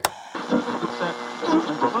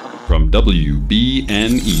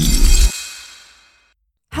WBNE.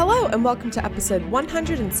 Hello and welcome to episode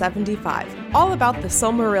 175, all about the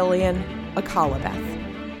Silmarillion,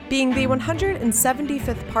 Akallabeth, being the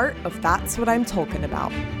 175th part of That's What I'm Tolkien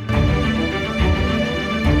About.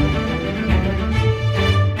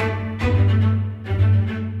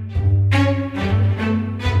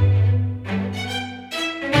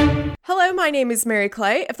 Hello, my name is Mary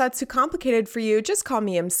Clay. If that's too complicated for you, just call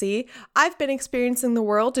me MC. I've been experiencing the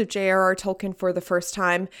world of J.R.R. Tolkien for the first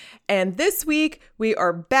time, and this week we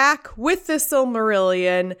are back with the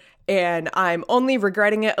Silmarillion, and I'm only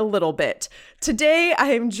regretting it a little bit. Today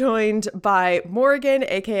I am joined by Morgan,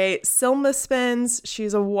 aka Silmaspins.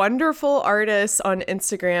 She's a wonderful artist on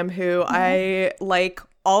Instagram who I like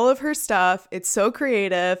all of her stuff. It's so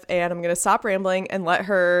creative, and I'm going to stop rambling and let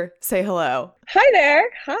her say hello. Hi there.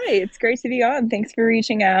 Hi, it's great to be on. Thanks for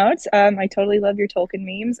reaching out. I totally love your Tolkien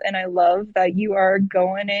memes, and I love that you are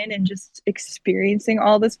going in and just experiencing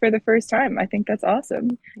all this for the first time. I think that's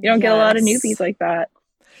awesome. You don't get a lot of newbies like that.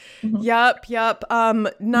 Yep.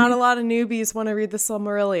 Not a lot of newbies want to read the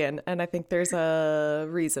Silmarillion, and I think there's a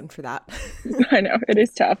reason for that. I know, it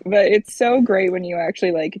is tough, but it's so great when you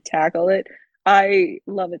actually tackle it. I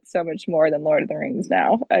love it so much more than Lord of the Rings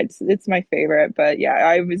now. It's my favorite, but yeah,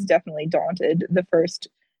 I was definitely daunted the first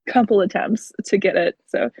couple attempts to get it.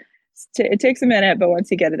 So it takes a minute, but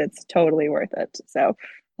once you get it, it's totally worth it. So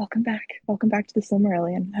welcome back to the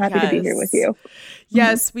Silmarillion. Happy to be here with you.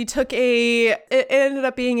 Yes, we took it ended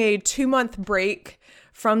up being a 2-month break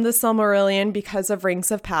from the Silmarillion because of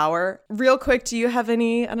Rings of Power. Real quick, do you have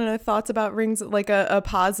any, thoughts about Rings, like a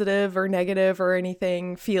positive or negative or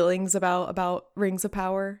anything, feelings about Rings of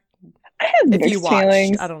Power? I have if mixed you watched,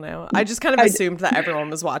 feelings. I don't know. I just kind of assumed that everyone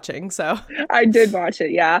was watching, so. I did watch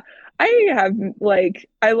it, yeah. I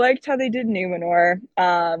liked how they did Numenor.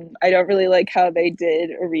 I don't really like how they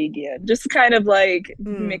did Eregion. Just kind of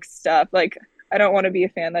mixed stuff. I don't want to be a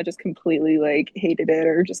fan that just completely hated it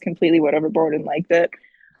or just completely went overboard and liked it.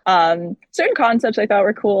 Certain concepts I thought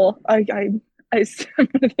were cool. I'm one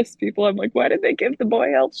of those people. I'm like, why did they give the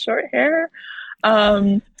boy elf short hair?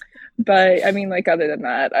 But I mean, other than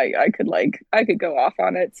that, I could go off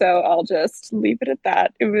on it. So I'll just leave it at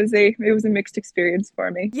that. It was a mixed experience for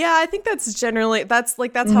me. Yeah, I think that's generally that's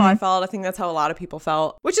how I felt. I think that's how a lot of people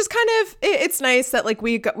felt, which is kind of it's nice that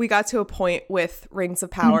we got to a point with Rings of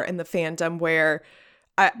Power in the fandom where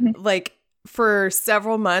I for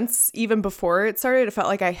several months, even before it started, it felt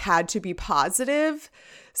like I had to be positive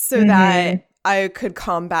so that I could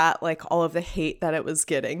combat all of the hate that it was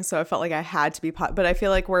getting. So I felt like I had to be but I feel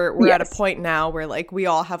like we're at a point now where we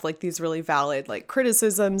all have these really valid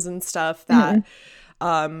criticisms and stuff that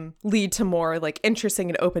lead to more interesting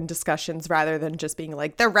and open discussions rather than just being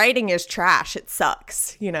the writing is trash, it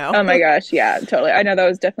sucks, Oh my gosh, yeah, totally. I know that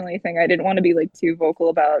was definitely a thing. I didn't want to be too vocal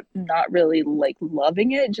about not really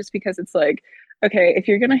loving it, just because it's okay, if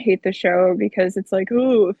you're gonna hate the show because it's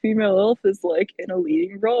oh, a female elf is in a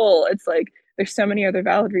leading role, it's there's so many other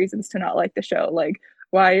valid reasons to not like the show.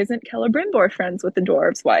 Why isn't Celebrimbor friends with the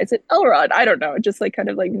dwarves? Why is it Elrond? I don't know. Just kind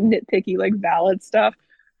of nitpicky, valid stuff.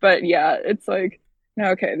 But yeah, it's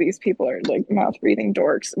okay, these people are mouth breathing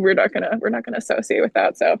dorks. We're not gonna associate with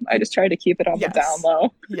that. So I just try to keep it on the down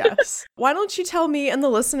low. Yes. Why don't you tell me and the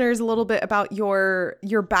listeners a little bit about your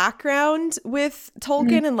background with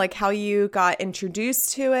Tolkien and how you got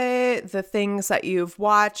introduced to it, the things that you've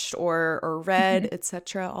watched or read,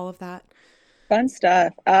 etc., all of that. Fun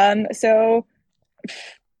stuff. So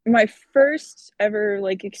my first ever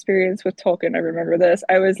experience with Tolkien, I remember this.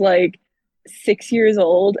 I was 6 years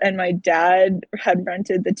old, and my dad had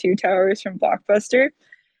rented The Two Towers from Blockbuster,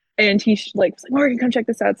 and he was Morgan, come check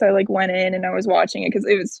this out. So I went in and I was watching it because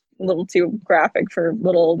it was a little too graphic for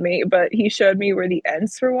little old me, but he showed me where the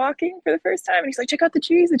Ents were walking for the first time, and he's check out the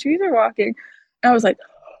trees are walking. And I was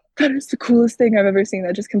that is the coolest thing I've ever seen.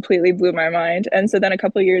 That just completely blew my mind. And so then a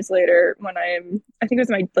couple of years later, when I think it was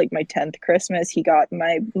my 10th Christmas, he got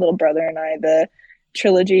my little brother and I the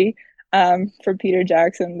trilogy for Peter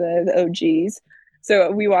Jackson, the OGs.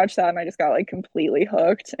 So we watched that and I just got completely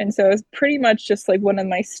hooked. And so it was pretty much just one of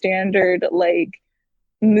my standard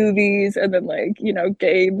movies, and then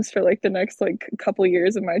games for the next couple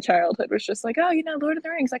years of my childhood was just Lord of the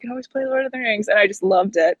Rings. I could always play Lord of the Rings, and I just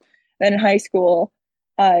loved it. Then in high school,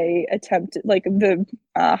 I attempted the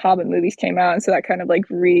Hobbit movies came out, and so that kind of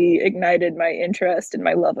reignited my interest and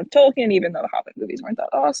my love of Tolkien, even though the Hobbit movies weren't that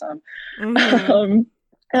awesome. I'm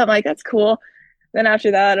that's cool. Then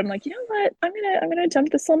after that, I'm you know what, I'm gonna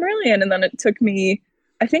attempt the Silmarillion. And then it took me,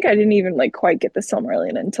 I think I didn't even quite get the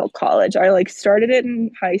Silmarillion until college. I started it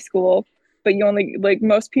in high school, but you only like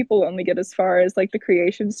most people only get as far as like the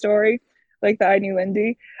creation story, like the I Knew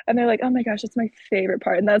Lindy, and they're like, oh my gosh, that's my favorite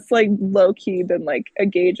part. And that's like low key been like a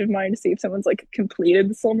gauge of mine to see if someone's like completed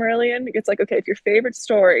the Silmarillion. It's like, okay, if your favorite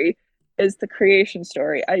story is the creation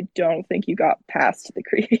story, I don't think you got past the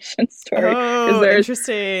creation story. Oh,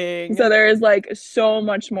 interesting. So there is like so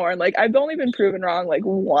much more. And like I've only been proven wrong like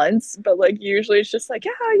once, but like usually it's just like,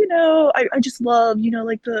 yeah, you know, I just love, you know,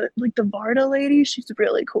 like the Varda lady, she's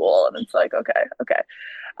really cool. And it's like,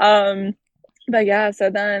 okay. But yeah, so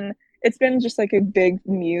then it's been just like a big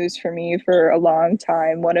muse for me for a long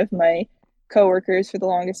time. One of my coworkers for the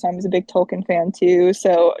longest time was a big Tolkien fan too.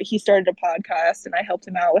 So he started a podcast and I helped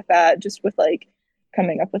him out with that, just with like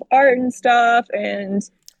coming up with art and stuff. And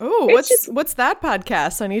oh, what's that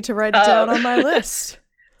podcast? I need to write it down on my list.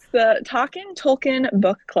 It's the Talking Tolkien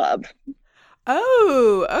Book Club.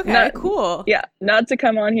 Oh, okay, cool. Yeah, not to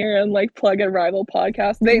come on here and like plug a rival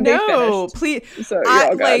podcast. They finished. Please. So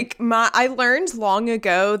I learned long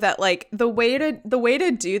ago that like the way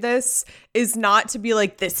to do this is not to be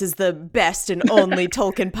like, this is the best and only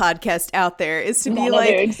Tolkien podcast out there. Is to be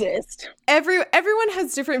like, exist. Everyone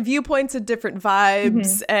has different viewpoints and different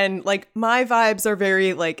vibes, and like my vibes are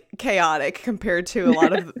very like chaotic compared to a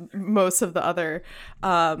lot of most of the other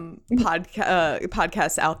podcasts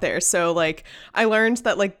out there. So like I learned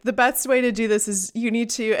that like the best way to do this is you need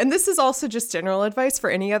to, and this is also just general advice for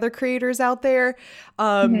any other creators out there,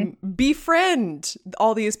 befriend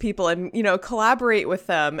all these people and, you know, collaborate with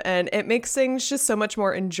them, and it makes things just so much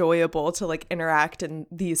more enjoyable to like interact in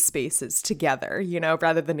these spaces together, you know,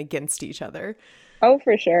 rather than against each other. Oh,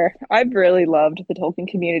 for sure. I've really loved the Tolkien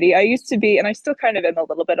community. I used to be, and I still kind of am a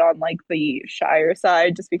little bit on like the shyer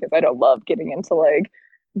side, just because I don't love getting into like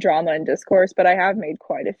drama and discourse, but I have made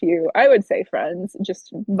quite a few, I would say, friends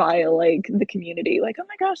just via like the community. Like, oh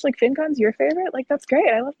my gosh, like Fingon's your favorite? Like, that's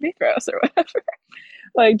great. I love Maethros or whatever.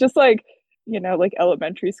 Like, just like, you know, like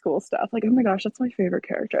elementary school stuff. Like, oh my gosh, that's my favorite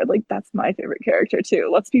character. Like, that's my favorite character too.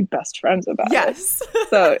 Let's be best friends about it. Yes.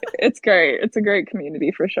 So it's great. It's a great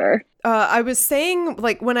community for sure. I was saying,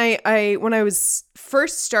 like, when I was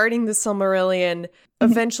first starting the Silmarillion,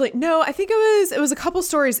 eventually, no, I think it was a couple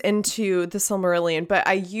stories into the Silmarillion, but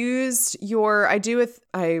I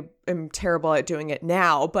am terrible at doing it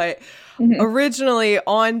now, but originally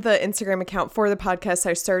on the Instagram account for the podcast,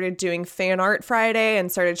 I started doing Fan Art Friday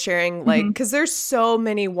and started sharing like, because there's so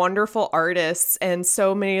many wonderful artists and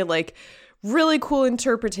so many like really cool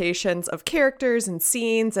interpretations of characters and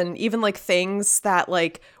scenes and even like things that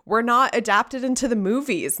like were not adapted into the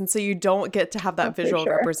movies, and so you don't get to have that visual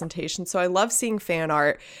representation. So I love seeing fan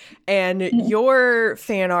art, and your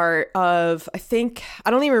fan art of, I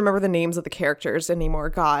don't even remember the names of the characters anymore,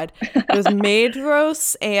 god, it was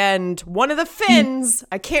Maedhros and one of the Finns,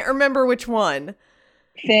 I can't remember which one.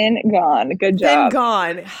 Fingon, good job.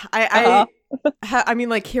 Fingon. I mean,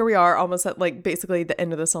 like, here we are almost at like basically the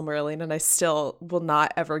end of the Silmarillion, and I still will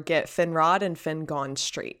not ever get Finrod and Fingon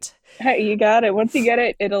straight. Hey, you got it. Once you get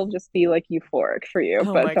it, it'll just be like euphoric for you.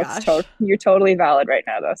 Oh but that's you're totally valid right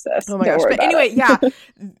now, though, sis. Oh my gosh. But anyway, yeah,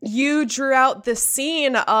 you drew out the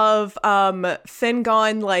scene of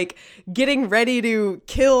Fingon like getting ready to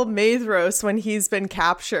kill Maedhros when he's been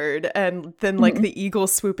captured, and then like the eagle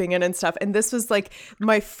swooping in and stuff. And this was like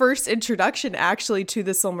my first introduction actually to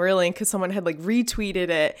the Silmarillion, because someone had like retweeted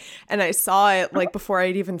it, and I saw it like before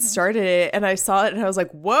I'd even started it, and I saw it and I was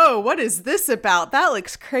like, whoa, what is this about? That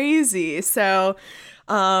looks crazy. So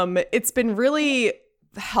it's been really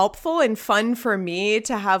helpful and fun for me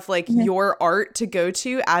to have like your art to go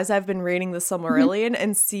to as I've been reading the Silmarillion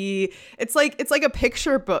and see it's like a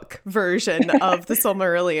picture book version of the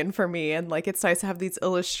Silmarillion for me, and like it's nice to have these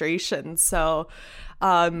illustrations. So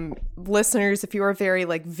listeners, if you're a very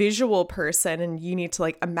like visual person and you need to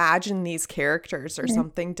like imagine these characters or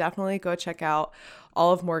something, definitely go check out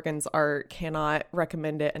all of Morgan's art. Cannot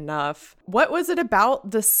recommend it enough. What was it about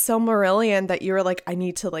the Silmarillion that you were like, I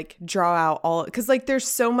need to like draw out all, because like there's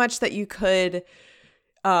so much that you could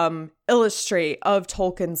illustrate of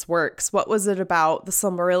Tolkien's works. What was it about the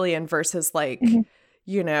Silmarillion versus like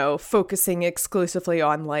you know, focusing exclusively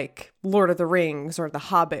on like Lord of the Rings or The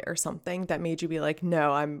Hobbit or something that made you be like,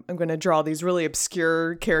 no, I'm going to draw these really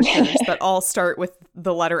obscure characters that all start with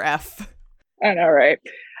the letter F? I know, right?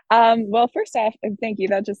 Well, first off, thank you.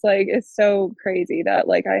 That just like is so crazy that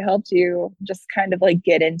like I helped you just kind of like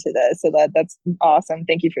get into this. So that's awesome.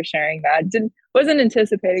 Thank you for sharing that. Didn't wasn't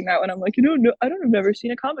anticipating that when I'm like, no, I don't have never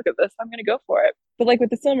seen a comic of this. I'm gonna go for it. But like with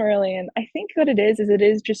the Silmarillion, I think what it is it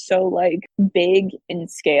is just so like big in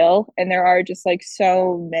scale, and there are just like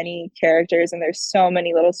so many characters, and there's so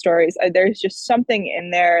many little stories. There's just something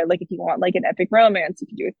in there. Like if you want like an epic romance, you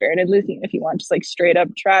can do with Baron and Luthien. If you want just like straight up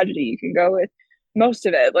tragedy, you can go with most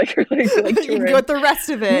of it, like you can go with the rest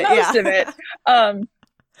of it, most of it. And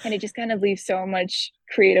it just kind of leaves so much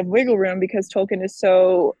creative wiggle room because Tolkien is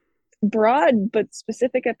so broad but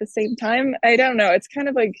specific at the same time. I don't know. It's kind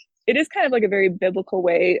of like it is kind of like a very biblical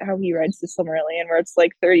way how he writes the Silmarillion, where it's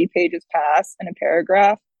like 30 pages pass in a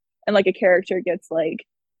paragraph, and like a character gets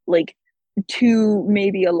like two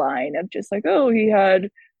maybe a line of just like, oh, he had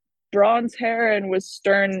bronze hair and was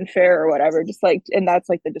stern and fair or whatever, just like, and that's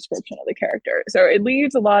like the description of the character. So it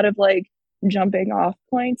leaves a lot of like jumping off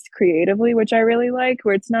points creatively, which I really like,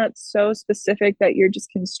 where it's not so specific that you're just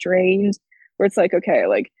constrained, where it's like, okay,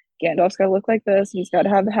 like Gandalf's got to look like this, and he's got to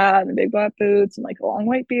have the hat and the big black boots and like a long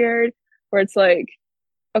white beard, where it's like,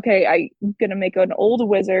 okay, I'm gonna make an old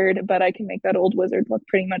wizard, but I can make that old wizard look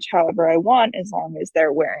pretty much however I want as long as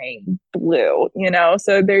they're wearing blue, you know?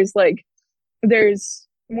 So there's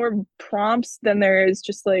more prompts than there is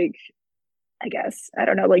just like, I guess, I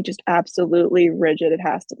don't know, like just absolutely rigid, it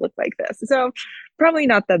has to look like this. So probably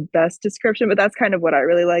not the best description, but that's kind of what I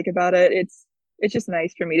really like about it. It's just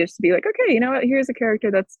nice for me just to be like, okay, you know what, here's a character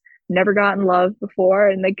that's never gotten love before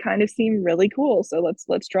and they kind of seem really cool, so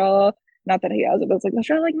let's draw, not that he has it, but it's like let's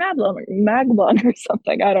draw like Maglung or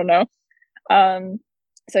something, I don't know.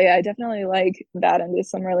 So yeah, I definitely like that into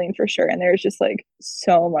Silmarillion for sure. And there's just like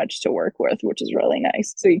so much to work with, which is really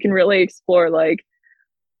nice. So you can really explore like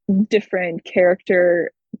different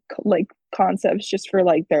character like concepts just for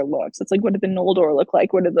like their looks. It's like, what did the Noldor look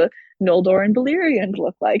like? What did the Noldor and Beleriand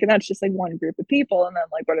look like? And that's just like one group of people. And then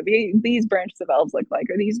like, what do these branches of elves look like?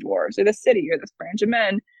 Or these dwarves or this city or this branch of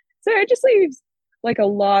men? So it just leaves like a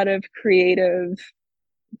lot of creative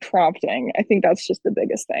prompting. I think that's just the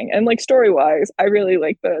biggest thing. And like story wise, I really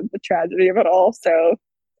like the tragedy of it all. So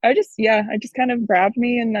I just kind of grabbed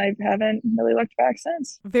me and I haven't really looked back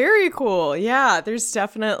since. Very cool. Yeah, there's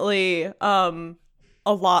definitely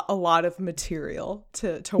a lot of material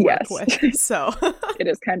to work with. So it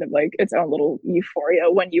is kind of like its own little euphoria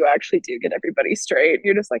when you actually do get everybody straight.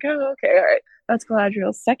 You're just like, oh, okay, all right. That's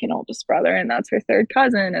Galadriel's second oldest brother, and that's her third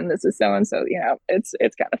cousin, and this is so and so. You know, it's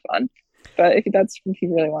kind of fun. But if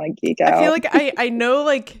you really want to geek out, I feel like I know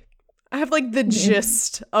like I have like the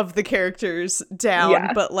gist of the characters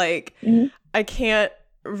down, but like I can't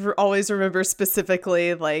always remember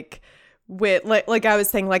specifically like with like I was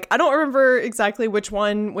saying, like I don't remember exactly which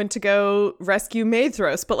one went to go rescue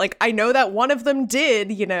Maedhros, but like I know that one of them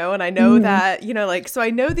did, you know, and I know that, you know, like, so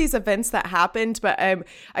I know these events that happened, but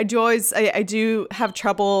I do have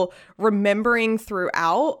trouble remembering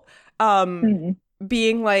throughout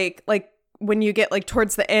being like when you get like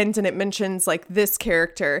towards the end and it mentions like this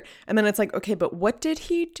character and then it's like, okay, but what did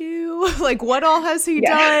he do? Like what all has he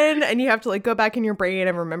done? And you have to like go back in your brain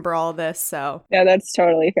and remember all of this. So yeah, that's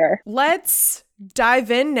totally fair. Let's dive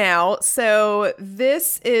in now. So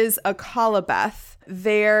this is Akallabeth.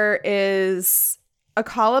 There is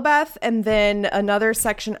Akallabeth and then another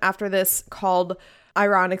section after this called,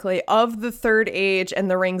 ironically, Of the Third Age and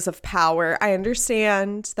the Rings of Power. I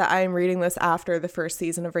understand that I'm reading this after the first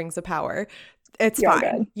season of Rings of Power. It's fine,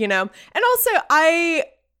 good. You know? And also, I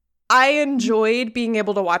enjoyed being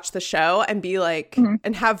able to watch the show and be like,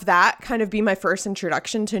 and have that kind of be my first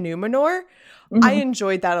introduction to Numenor. I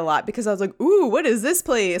enjoyed that a lot because I was like, ooh, what is this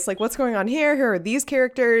place? Like, what's going on here? Here are these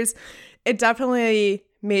characters. It definitely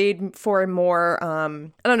made for a more, I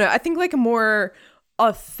don't know, I think like a more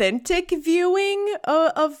authentic viewing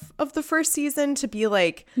of the first season, to be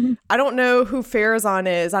like, I don't know who Pharazôn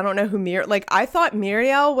is. I don't know who I thought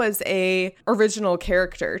Miriel was a original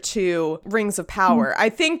character to Rings of Power. I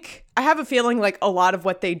think I have a feeling like a lot of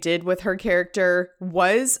what they did with her character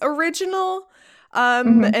was original.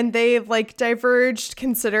 And they've like diverged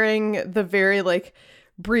considering the very like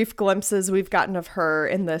brief glimpses we've gotten of her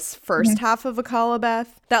in this first half of Akallabeth,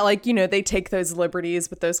 that like, you know, they take those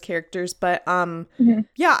liberties with those characters. But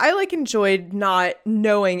yeah, I like enjoyed not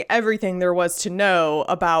knowing everything there was to know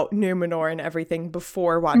about Numenor and everything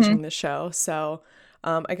before watching the show. So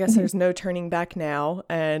I guess there's no turning back now.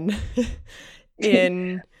 And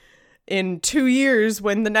in 2 years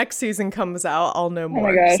when the next season comes out, I'll know more.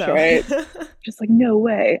 Oh my gosh, so. Right. Just like, no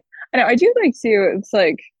way. I know, I do like too, it's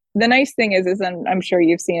like, the nice thing is, and I'm sure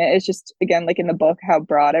you've seen it, it's just, again, like in the book, how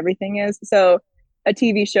broad everything is. So a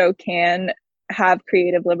TV show can have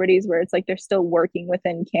creative liberties where it's like they're still working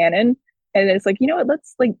within canon, and it's like, you know what,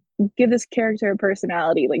 let's like give this character a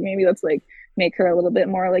personality, like maybe let's like make her a little bit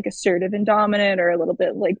more like assertive and dominant, or a little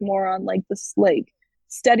bit like more on like this like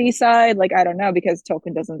steady side, like I don't know, because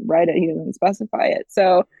Tolkien doesn't write it, he doesn't specify it.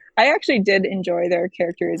 So I actually did enjoy their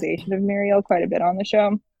characterization of Muriel quite a bit on the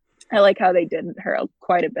show. I like how they did her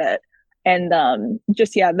quite a bit. And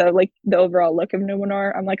just yeah, the like the overall look of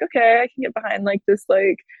Numenor, I'm like, okay, I can get behind like this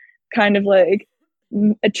like kind of like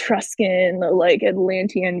Etruscan, like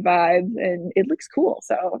Atlantean vibe, and it looks cool.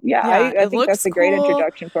 So yeah, I think that's a great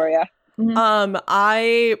introduction for you. Mm-hmm.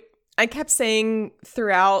 I kept saying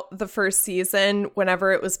throughout the first season,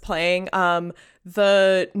 whenever it was playing,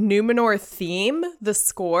 the Numenor theme, the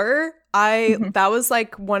score, that was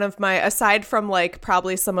like one of my, aside from like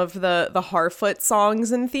probably some of the Harfoot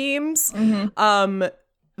songs and themes, the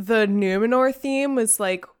Numenor theme was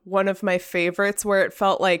like one of my favorites, where it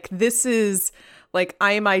felt like this is like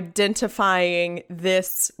I am identifying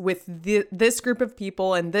this with this group of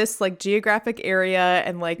people and this like geographic area,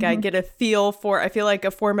 and like I get a feel for, I feel like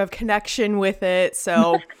a form of connection with it.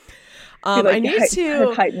 So I need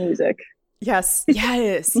to hype music. Yes.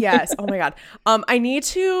 Oh my God. I need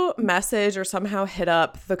to message or somehow hit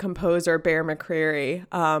up the composer Bear McCreary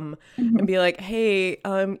and be like, hey,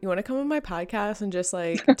 you want to come on my podcast and just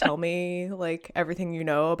like tell me like everything you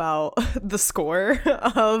know about the score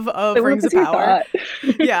of Rings of Power?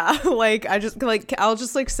 Yeah. Like I'll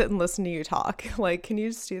just like sit and listen to you talk. Like, can you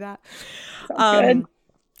just do that? Sounds good.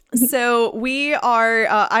 So we are,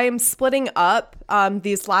 I am splitting up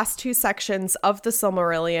these last two sections of the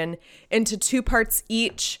Silmarillion into 2 parts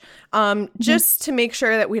each, just to make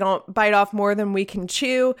sure that we don't bite off more than we can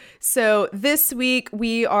chew. So this week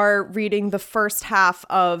we are reading the first half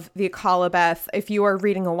of the Akallabeth. If you are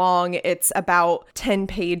reading along, it's about 10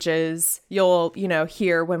 pages. You'll,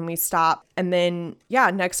 hear when we stop. And then,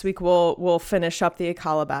 next week we'll finish up the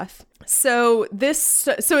Akallabeth. So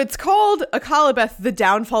it's called Akallabeth, the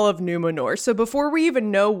Downfall of Numenor. So before we even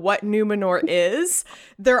know what Numenor is,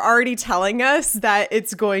 they're already telling us that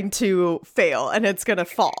it's going to fail and it's going to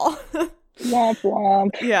fall. Womp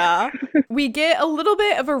womp. Yeah. We get a little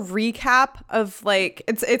bit of a recap of like,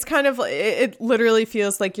 it's kind of, it literally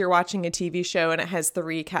feels like you're watching a TV show and it has the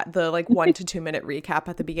recap, the like 1 to 2 minute recap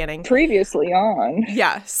at the beginning. Previously on.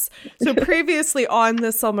 Yes. So previously on the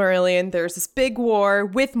Silmarillion, there's this big war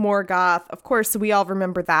with Morgoth. Of course, we all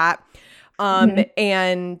remember that.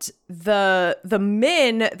 And the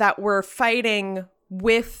men that were fighting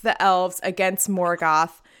with the elves against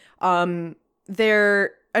Morgoth,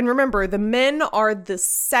 and remember, the men are the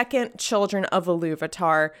second children of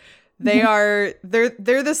Iluvatar. They're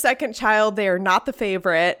the second child. They are not the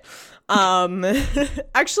favorite.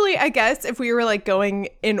 Actually, I guess if we were like going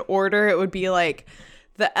in order, it would be like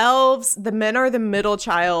the elves, the men are the middle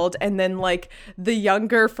child, and then like the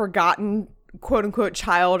younger forgotten quote unquote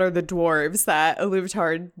child are the dwarves that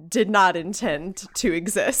Iluvatar did not intend to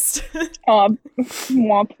exist. Womp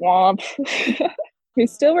womp. We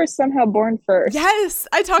still were somehow born first. Yes,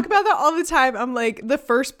 I talk about that all the time. I'm like, the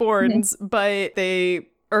firstborns, but they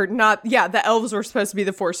are not. Yeah, the elves were supposed to be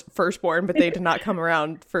the firstborn, but they did not come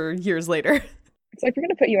around for years later. It's like, we're going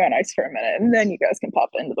to put you on ice for a minute, and then you guys can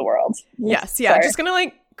pop into the world. Yes, yeah, just going to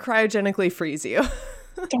like cryogenically freeze you.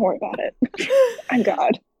 Don't worry about it. I'm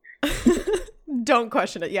God. Don't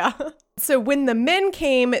question it, yeah. So when the men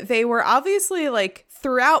came, they were obviously like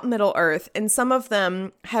throughout Middle Earth, and some of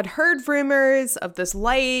them had heard rumors of this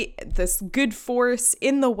light, this good force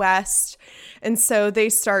in the west, and so they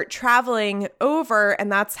start traveling over,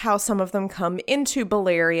 and that's how some of them come into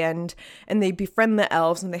Beleriand, and they befriend the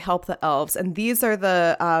elves, and they help the elves, and these are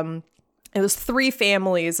the, it was 3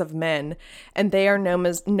 families of men, and they are known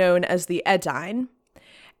as the Edain,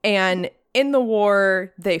 and in the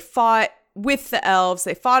war, they fought with the elves,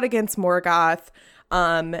 they fought against Morgoth,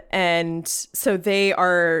 and so they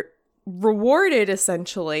are rewarded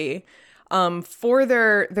essentially for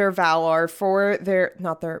their valor, for their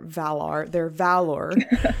valor.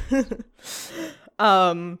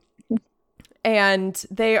 And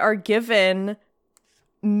they are given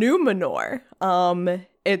Numenor.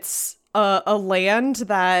 It's a land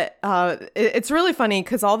that it's really funny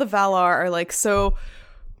because all the Valar are like, so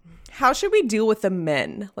how should we deal with the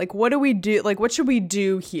men? Like, what do we do? Like, what should we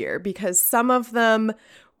do here? Because some of them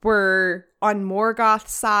were on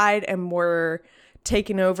Morgoth's side and were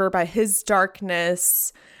taken over by his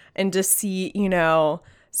darkness and deceit,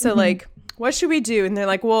 So, like, what should we do? And they're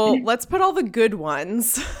like, well, let's put all the good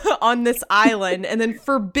ones on this island and then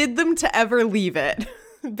forbid them to ever leave it,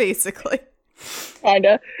 basically.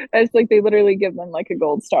 Kinda. It's like they literally give them like a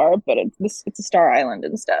gold star, but it's a star island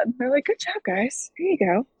instead. They're like, good job, guys. Here you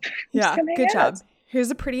go. Just Yeah, come hang good out. job. Here's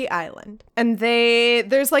a pretty island. And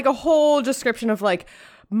there's like a whole description of like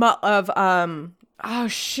oh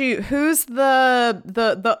shoot, who's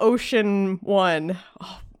the ocean one?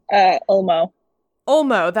 Ulmo.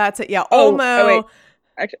 Olmo, that's it. Yeah, Oh wait. Olmo.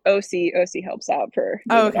 Actually, OC helps out for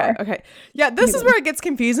Oh, okay, Numenor. okay. Yeah, this is where it gets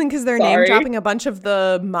confusing because they're name Sorry. dropping a bunch of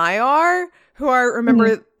the Maiar, who are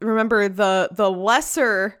remember the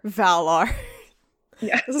lesser Valar.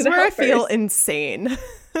 Yeah, This is the where I feel helpers. insane.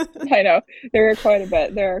 I know. There are quite a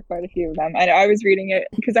bit. There are quite a few of them. I know I was reading it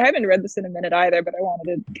because I haven't read this in a minute either, but I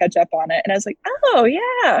wanted to catch up on it. And I was like, oh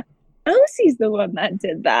yeah. OC's the one that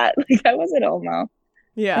did that. Like that wasn't Ulmo. And I'm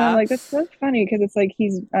Yeah. like, that's so funny because it's like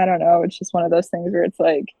I don't know, it's just one of those things where it's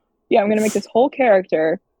like, yeah, I'm gonna make this whole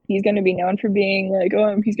character. He's gonna be known for being like,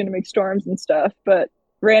 oh, he's gonna make storms and stuff, but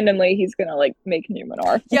randomly he's gonna like make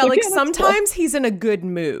Numenor. Yeah, like yeah, sometimes he's in a good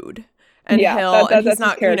mood. And yeah, and he's that's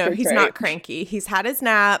not, he's trait. not cranky. He's had his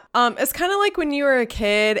nap. It's kind of like when you were a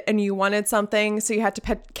kid and you wanted something, so you had to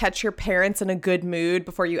catch your parents in a good mood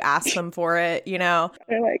before you asked them for it, you know?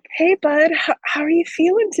 They're like, hey, bud, how are you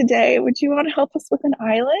feeling today? Would you want to help us with an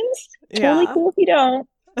island? Totally Yeah. cool if you don't.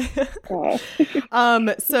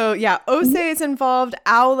 So yeah, Ose is involved.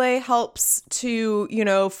 Aule helps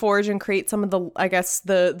to, forge and create some of the, I guess,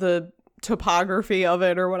 the topography of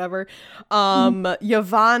it or whatever.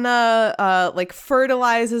 Yavanna like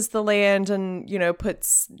fertilizes the land and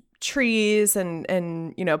puts trees and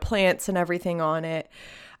plants and everything on it.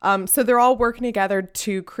 So they're all working together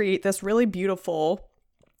to create this really beautiful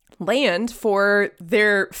land for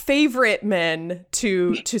their favorite men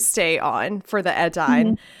to stay on for the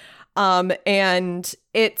Edain. And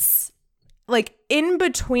it's like in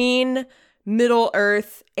between Middle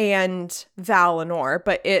Earth and Valinor,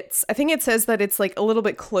 but I think it says that it's like a little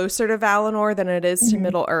bit closer to Valinor than it is to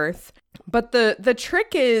Middle Earth. But the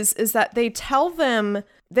trick is that they tell them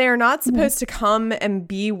they are not supposed to come and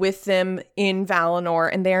be with them in Valinor,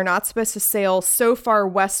 and they are not supposed to sail so far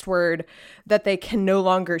westward that they can no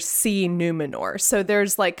longer see Numenor. So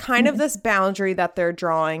there's like kind of this boundary that they're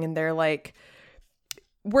drawing, and they're like,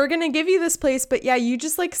 we're going to give you this place, but yeah, you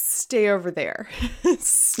just like stay over there.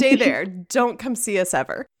 Stay there. Don't come see us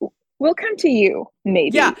ever. We'll come to you,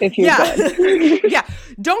 maybe, if you're good. Yeah.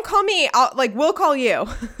 Don't call me. We'll call you.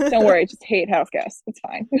 Don't worry. Just hate house guests. It's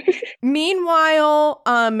fine. Meanwhile,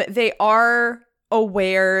 they are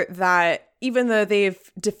aware that even though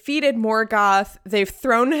they've defeated Morgoth, they've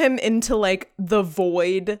thrown him into like the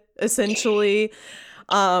void, essentially.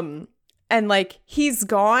 And like he's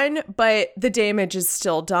gone, but the damage is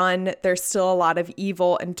still done. There's still a lot of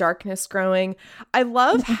evil and darkness growing. I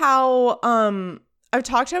love how I've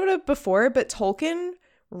talked about it before, but Tolkien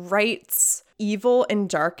writes evil and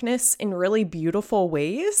darkness in really beautiful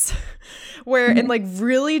ways and like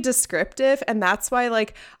really descriptive. And that's why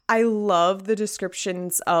like I love the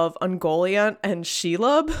descriptions of Ungoliant and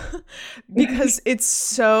Shelob because it's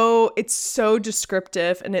so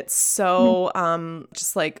descriptive and it's so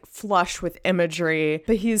just like flush with imagery.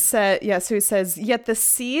 But he said, so he says, yet the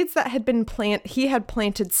seeds that he had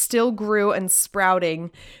planted still grew and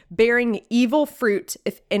sprouting, bearing evil fruit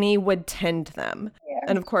if any would tend them. Yeah.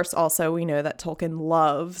 And of course, also we know that Tolkien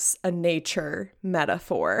loves a nature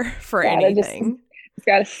metaphor for anything. He's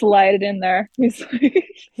got to slide it in there.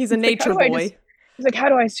 He's a nature boy. He's like, how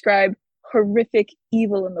do I describe horrific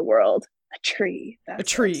evil in the world? A tree. A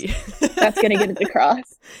tree. That's gonna get it across.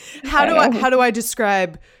 How do I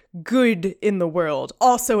describe good in the world?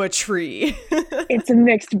 Also a tree. It's a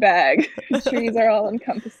mixed bag. Trees are all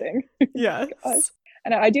encompassing. Yeah.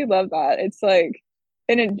 And I do love that. It's like,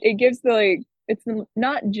 and it gives the like, it's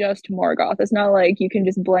not just Morgoth. It's not like you can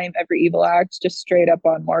just blame every evil act just straight up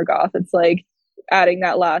on Morgoth. It's like adding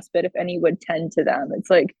that last bit, if any would tend to them. It's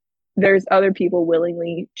like there's other people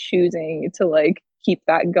willingly choosing to like keep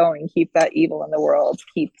that going, keep that evil in the world,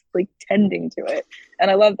 keep like tending to it. And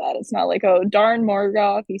I love that. It's not like, oh, darn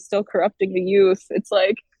Morgoth, he's still corrupting the youth. It's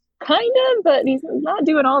like kind of, but he's not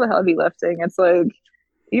doing all the heavy lifting. It's like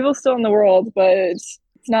evil's still in the world, but it's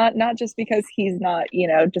not just because he's not,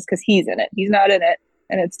 just because he's in it. He's not in it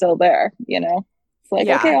and it's still there, It's like,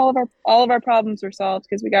 okay, all of our problems were solved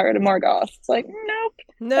because we got rid of Morgoth. It's like, nope.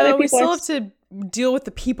 No, we still have to deal with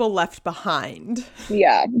the people left behind.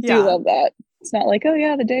 Yeah, do love that. It's not like, oh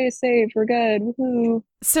yeah, the day is saved, we're good, woohoo.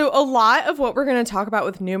 So a lot of what we're going to talk about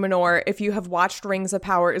with Numenor, if you have watched Rings of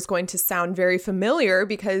Power, is going to sound very familiar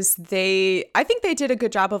because I think they did a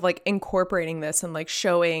good job of like incorporating this and like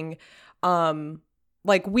showing,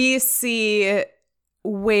 like we see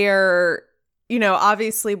where, you know,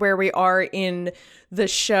 obviously where we are in the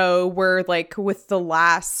show, we're like with the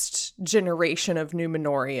last generation of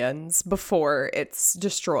Numenorians before it's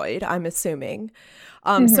destroyed, I'm assuming.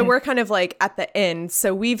 So we're kind of like at the end.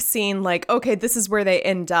 So we've seen like, okay, this is where they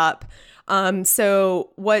end up.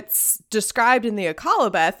 So what's described in the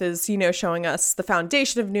Akalabeth is, you know, showing us the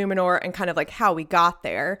foundation of Numenor and kind of like how we got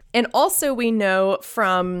there. And also we know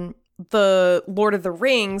from the Lord of the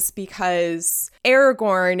Rings, because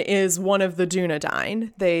Aragorn is one of the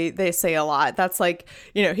Dunedain. They say a lot. That's like,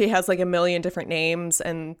 you know, he has like a million different names,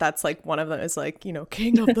 and that's like one of them is like, you know,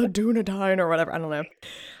 King of the Dunedain or whatever. I don't know.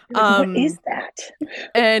 What is that?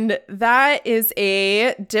 And that is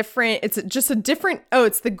it's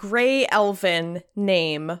the Grey Elven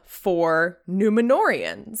name for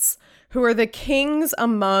Numenorians, who are the kings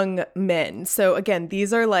among men. So again,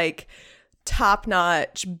 these are like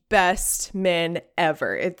top-notch best men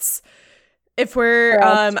ever. It's if we're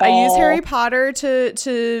I use Harry Potter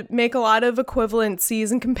to make a lot of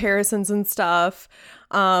equivalencies and comparisons and stuff.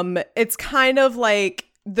 It's kind of like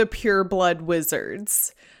the pure blood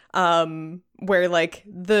wizards, where like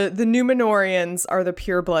the Numenorians are the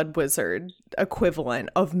pure blood wizard equivalent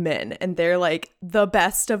of men, and they're like the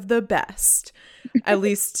best of the best. At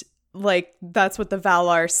least like that's what the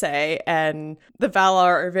Valar say, and the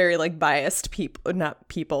Valar are very like biased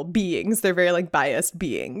beings. They're very like biased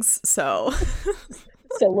beings. So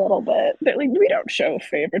it's a little bit. They're like, we don't show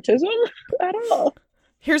favoritism at all.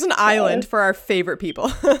 Here's an island for our favorite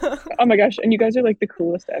people. Oh my gosh. And you guys are like the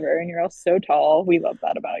coolest ever. And you're all so tall. We love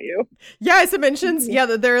that about you. Yeah, as it mentions,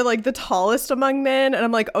 that they're like the tallest among men. And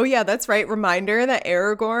I'm like, oh yeah, that's right. Reminder that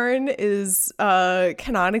Aragorn is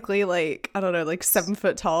canonically like, I don't know, like 7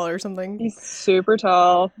 foot tall or something. He's super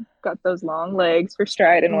tall. Got those long legs for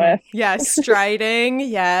striding with. Yeah, striding.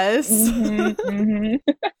 Yes.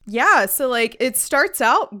 Yeah, so like it starts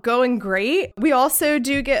out going great. We also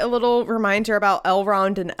do get a little reminder about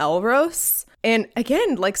Elrond and Elros. And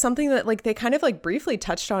again, like something that like they kind of like briefly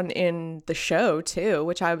touched on in the show too,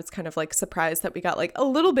 which I was kind of like surprised that we got like a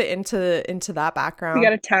little bit into that background. We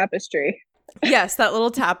got a tapestry. Yes, that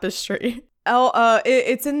little tapestry.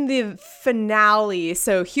 It's in the finale,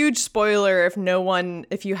 so huge spoiler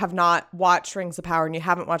if you have not watched Rings of Power and you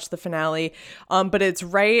haven't watched the finale, but it's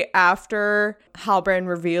right after Halbrand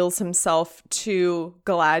reveals himself to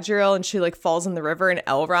Galadriel and she like falls in the river, and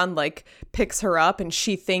Elrond like picks her up, and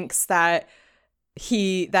she thinks that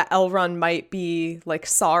Elrond might be like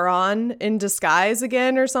Sauron in disguise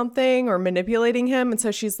again or something, or manipulating him, and so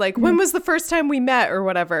she's like, when was the first time we met or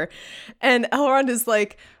whatever, and Elrond is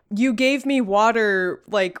like, you gave me water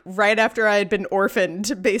like right after I had been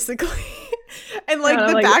orphaned, basically. And like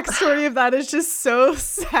the backstory of that is just so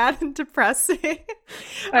sad and depressing.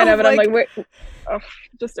 I know, but like, I'm like, wait,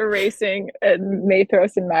 just erasing and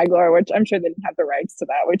Mathros and Maglor, which I'm sure they didn't have the rights to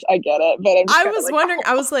that, which I get it. But I was like, wondering,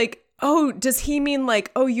 I was like, oh, does he mean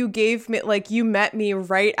like, oh, you gave me, like, you met me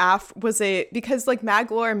right after, was it, because like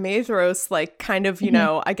Maglor and Mathros like kind of, you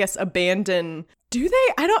know, I guess abandon. Do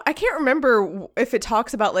they? I can't remember if it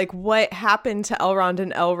talks about like what happened to Elrond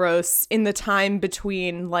and Elros in the time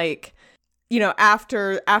between like, you know,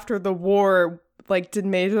 after the war. Like, did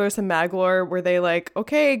Mathros and Maglor, were they like,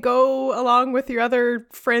 okay, go along with your other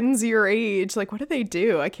friends your age? Like, what did they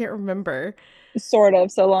do? I can't remember. Sort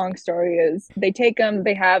of. So long story is they take them,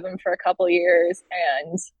 they have them for a couple years,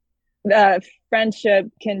 and the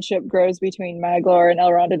kinship grows between Maglor and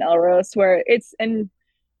Elrond and Elros, where and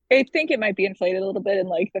I think it might be inflated a little bit in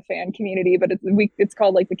like the fan community, but it's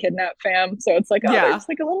called like the Kidnap fam. So it's like, they're just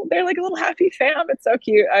like they're like a little happy fam. It's so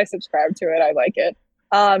cute. I subscribe to it. I like it.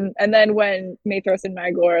 And then when Mathros and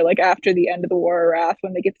Maglor, like after the end of the War of Wrath,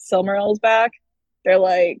 when they get the Silmarils back, they're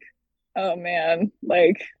like, oh man,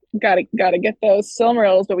 like gotta get those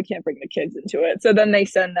Silmarils, but we can't bring the kids into it. So then they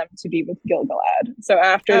send them to be with Gil-galad. So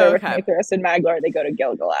after they're with Mathros and Maglor, they go to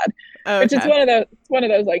Gil-galad, which is one of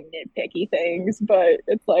those like nitpicky things. But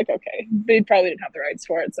it's like, okay, they probably didn't have the rights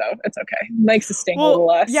for it, so it's okay. Makes the sting a little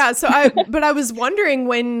less. Yeah. So I was wondering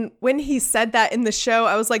when he said that in the show,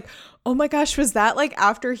 I was like, oh my gosh, was that like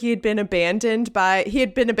after he had been abandoned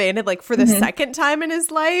like for the second time in his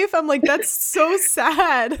life? I'm like, that's so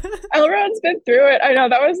sad. Elrond's been through it. I know,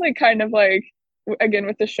 that was like kind of like, again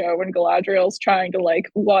with the show, when Galadriel's trying to like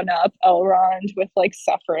one up Elrond with like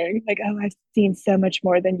suffering, like, oh, I've seen so much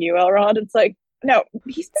more than you, Elrond. It's like, no,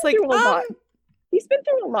 he's been through a lot. He's been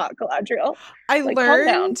through a lot, Galadriel. I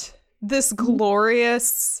learned this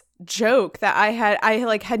glorious joke that I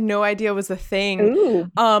had no idea was a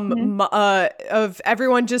thing. Of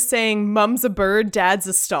everyone just saying "Mum's a bird, Dad's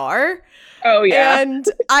a star." Oh yeah. And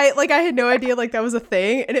I had no idea like that was a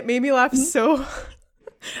thing, and it made me laugh so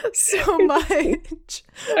so much.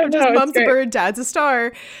 Oh, Just no, mom's it's a great. bird, dad's a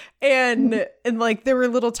star. And like there were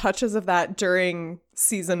little touches of that during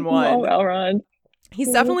season Oh, 1. Elrond.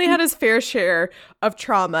 He's definitely had his fair share of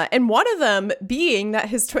trauma, and one of them being that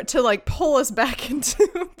to like pull us back into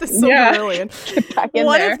the Silmarillion. Get back in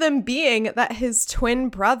One there. of them being that his twin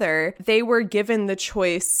brother, they were given the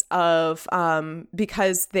choice of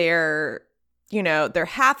because they're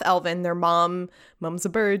half elven, their mom's a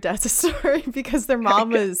bird, dad's a star, because their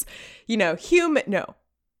mom was, human. No.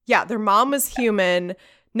 Yeah, their mom was human.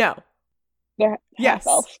 No. They're Yes.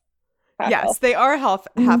 half-elf. Yes, they are half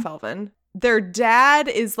elven. Their dad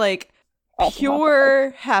is like Also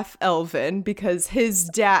pure half elven because his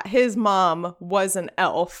mom was an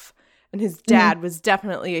elf and his dad was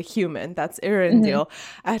definitely a human. That's Arendelle.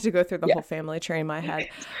 I had to go through the whole family tree in my head.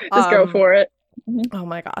 Just go for it. Oh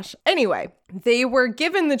my gosh. Anyway, they were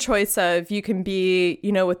given the choice of you can be,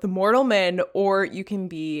 with the mortal men or you can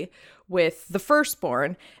be with the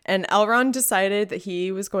firstborn. And Elrond decided that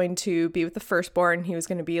he was going to be with the firstborn. He was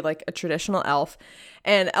going to be like a traditional elf.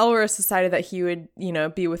 And Elros decided that he would,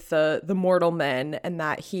 be with the mortal men, and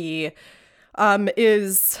that he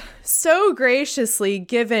is so graciously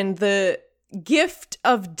given the gift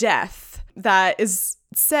of death that is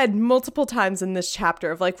said multiple times in this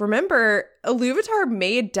chapter of like, remember, Iluvatar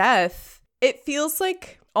made death. It feels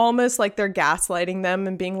like almost like they're gaslighting them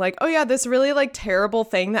and being like, oh yeah, this really like terrible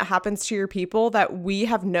thing that happens to your people that we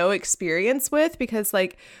have no experience with because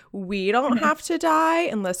like we don't have to die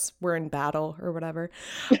unless we're in battle or whatever.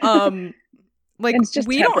 Like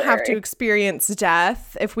we don't have to experience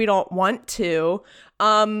death if we don't want to.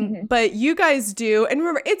 But you guys do. And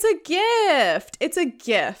remember, it's a gift. It's a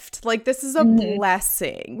gift. Like this is a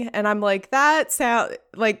blessing. And I'm like, that sound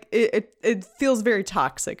like it feels very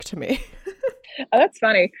toxic to me. Oh, that's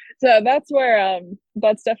funny. So that's where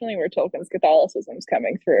that's definitely where Tolkien's Catholicism is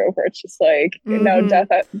coming through, where it's just like,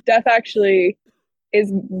 death actually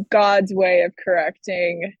is God's way of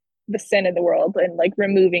correcting the sin in the world and like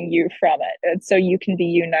removing you from it, and so you can be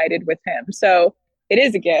united with him. So it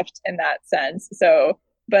is a gift in that sense. So,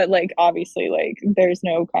 but like obviously like there's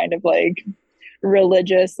no kind of like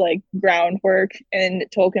religious like groundwork in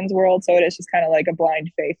Tolkien's world, so it is just kind of like a blind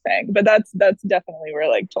faith thing. But that's definitely where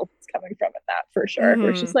like Tolkien's coming from in that for sure.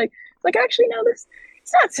 Where it's just like actually no, this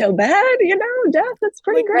it's not so bad, death, it's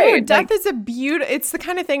pretty great. No, death is a it's the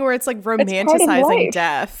kind of thing where it's like romanticizing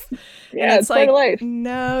death. Yeah, it's like, part of life.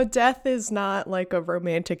 No, death is not like a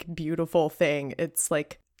romantic, beautiful thing. It's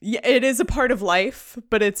like, yeah, it is a part of life,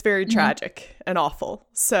 but it's very tragic and awful.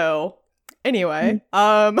 So anyway,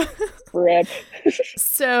 Rip.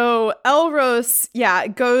 So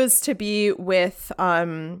Elros, goes to be with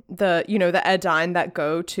the Edain that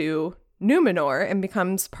go to Numenor and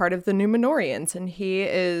becomes part of the Numenorians, and he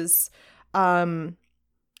is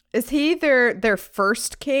he their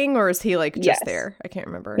first king, or is he like just there? I can't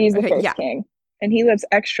remember. He's the first king, and he lives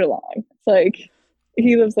extra long. It's like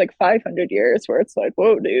he lives like 500 years, where it's like,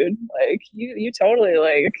 whoa, dude, like you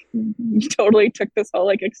totally took this whole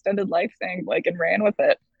like extended life thing like and ran with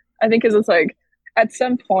it. I think because it's like at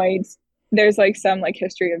some point there's like some like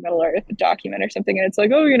history of Middle Earth document or something, and it's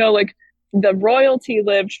like, oh, like the royalty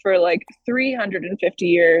lived for like 350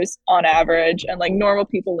 years on average, and like normal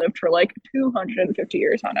people lived for like 250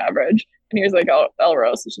 years on average. And he was like, oh,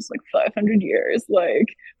 Elros is just like 500 years.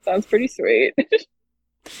 Like, sounds pretty sweet.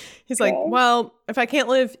 He's like, well, if I can't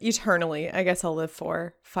live eternally, I guess I'll live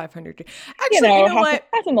for 500 years. Actually, you know what?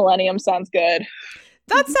 Half a millennium sounds good.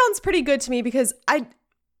 That sounds pretty good to me, because I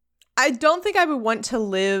don't think I would want to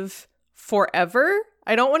live forever.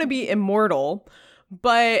 I don't want to be immortal,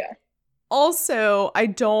 but also I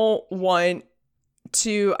don't want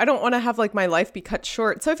to have like my life be cut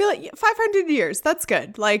short. So I feel like 500 years, that's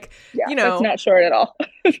good. Like, it's not short at all.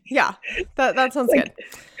 Yeah, that sounds good.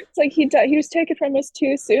 It's like he was taken from us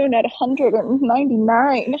too soon at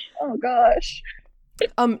 199. Oh gosh.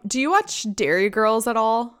 Do you watch Dairy Girls at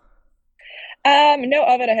all? No,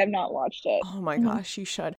 of it I have not watched it. Oh my gosh, you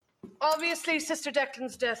should. Obviously, Sister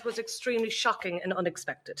Declan's death was extremely shocking and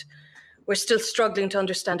unexpected. We're still struggling to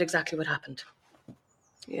understand exactly what happened.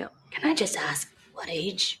 Yeah. Can I just ask, what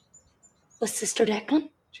age was Sister Declan?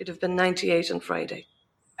 She'd have been 98 on Friday.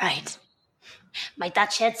 Right. Might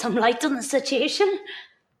that shed some light on the situation?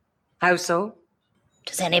 How so?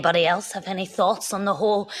 Does anybody else have any thoughts on the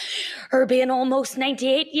whole her being almost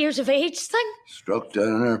 98 years of age thing? Struck down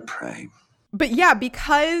in her prime. But yeah,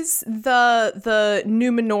 because the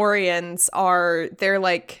Numenorians they're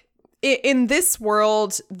like, in this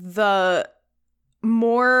world, the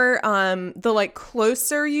more the like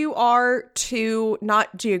closer you are to,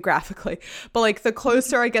 not geographically, but like the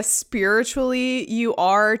closer I guess spiritually you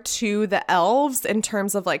are to the elves in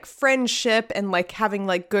terms of like friendship and like having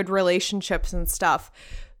like good relationships and stuff,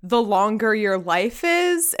 the longer your life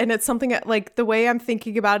is. And it's something that, like, the way I'm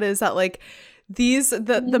thinking about it is that like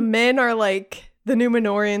the men are like, the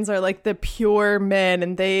Numenorians are like the pure men,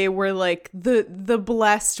 and they were like the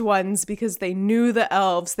blessed ones because they knew the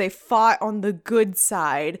elves. They fought on the good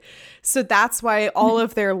side. So that's why all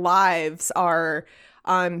of their lives are,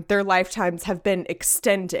 their lifetimes have been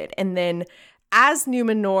extended. And then as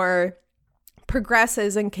Numenor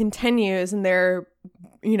progresses and continues, and there,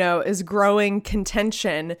 you know, is growing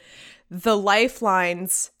contention, the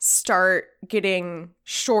lifelines start getting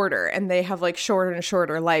shorter, and they have like shorter and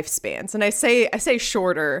shorter lifespans. And I say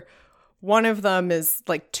shorter. One of them is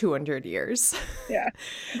like 200 years. Yeah.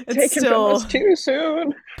 It's Taken still from us too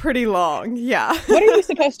soon. pretty long. Yeah. What are you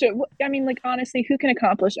supposed to, I mean, like, honestly, who can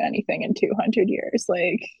accomplish anything in 200 years?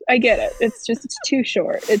 Like, I get it. It's too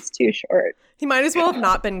short. It's too short. He might as well have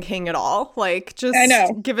not been king at all. Like, just I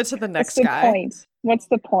know. give it to the next What's the guy. point? What's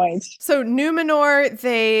the point? So Numenor,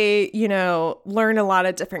 they, you know, learn a lot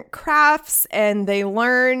of different crafts, and they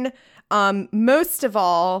learn most of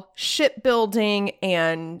all shipbuilding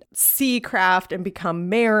and seacraft, and become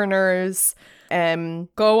mariners and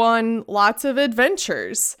go on lots of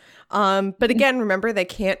adventures. But again, remember, they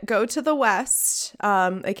can't go to the west.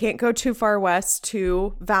 They can't go too far west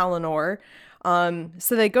to Valinor.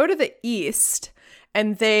 So they go to the east.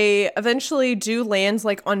 And they eventually do land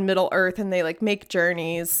like on Middle Earth, and they like make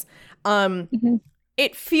journeys.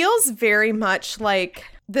 It feels very much like,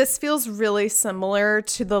 this feels really similar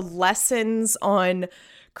to the lessons on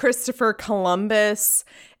Christopher Columbus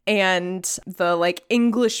and the like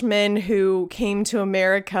Englishmen who came to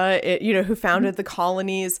America, you know, who founded the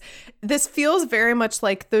colonies. This feels very much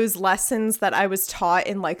like those lessons that I was taught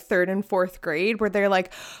in like 3rd and 4th grade, where they're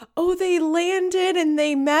like, oh, they landed and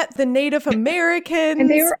they met the Native Americans. And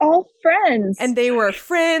they were all friends. And they were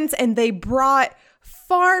friends, and they brought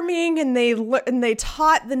farming, and they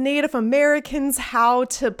taught the Native Americans how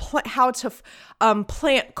to plant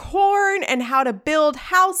corn and how to build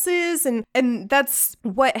houses, and that's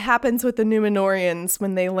what happens with the Numenorians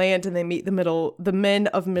when they land and they meet the men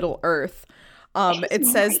of Middle Earth. It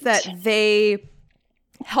says that they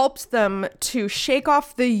helped them to shake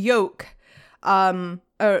off the yoke.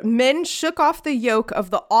 Men shook off the yoke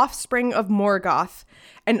of the offspring of Morgoth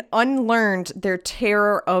and unlearned their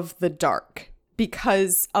terror of the dark,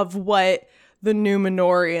 because of what the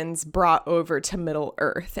Numenorians brought over to Middle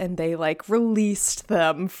Earth, and they like released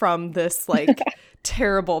them from this like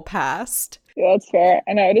terrible past. Yeah, that's fair.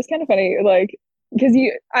 I know, it is kind of funny, like, because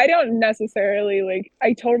I don't necessarily, like,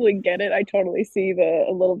 I totally get it. I totally see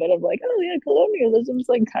a little bit of like, oh yeah, colonialism's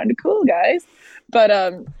like kind of cool, guys. But I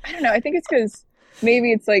don't know, I think it's because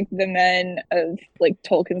maybe it's like the men of like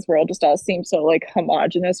Tolkien's world just all seem so like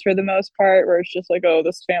homogenous for the most part, where it's just like, oh,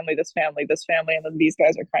 this family, this family, this family, and then these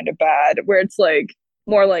guys are kind of bad. Where it's like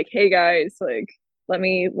more like, hey guys, like let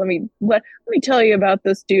me tell you about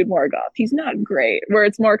this dude Morgoth. He's not great. Where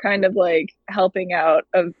it's more kind of like helping out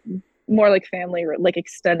of more like family, or like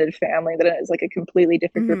extended family, than it is like a completely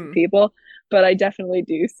different group of people. But I definitely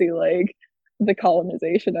do see like the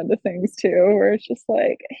colonization into things too, where it's just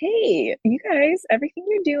like, hey, you guys, everything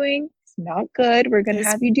you're doing is not good. We're gonna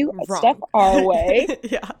have you do stuff our way.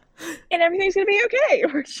 Yeah. And everything's gonna be okay.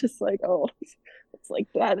 Or it's just like, oh, it's like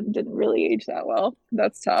that didn't really age that well.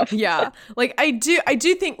 That's tough. Yeah. Like I do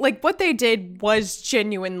think like what they did was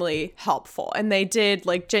genuinely helpful, and they did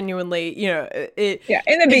like genuinely, you know, it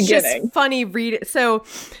in the beginning. It's just funny read it. So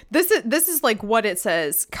this is like what it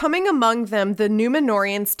says. Coming among them, the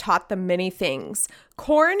Numenorians taught them many things.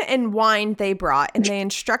 Corn and wine they brought, and they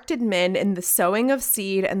instructed men in the sowing of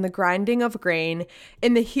seed and the grinding of grain,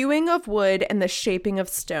 in the hewing of wood and the shaping of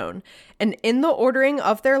stone, and in the ordering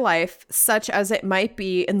of their life, such as it might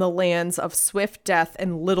be in the lands of swift death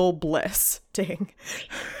and little bliss. Dang.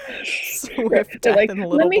 Swift death and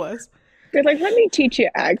little bliss. They're like, let me teach you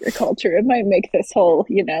agriculture. It might make this whole,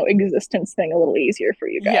 you know, existence thing a little easier for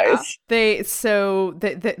you guys. Yeah.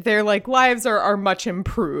 Their like lives are much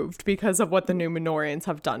improved because of what the Numenorians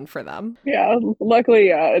have done for them. Yeah. Luckily,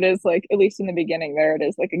 it is like, at least in the beginning there, it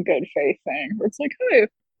is like a good faith thing where it's like, hey,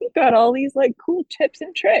 we've got all these like cool tips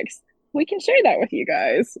and tricks. We can share that with you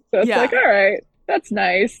guys. So it's like, all right, that's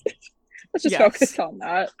nice. Let's just focus on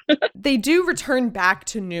that. They do return back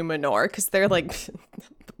to Numenor because they're like,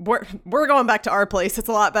 we're going back to our place. It's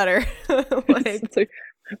a lot better.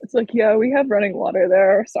 It's like, yeah, we have running water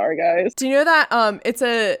there. Sorry, guys. Do you know that it's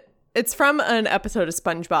It's from an episode of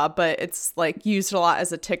SpongeBob, but it's like used a lot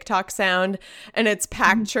as a TikTok sound. And it's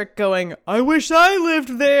Patrick going, "I wish I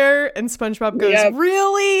lived there." And SpongeBob goes,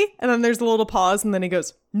 "Really?" And then there's a little pause, and then he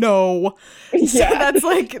goes, "No." So that's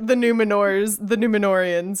like the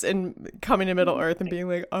Numenorians in coming to Middle Earth and being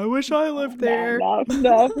like, "I wish I lived there." No.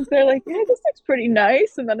 They're like, "Yeah, this looks pretty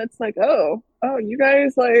nice." And then it's like, oh, you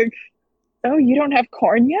guys like, oh, you don't have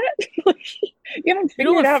corn yet? You haven't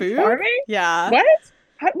figured out food? Farming? Yeah. What?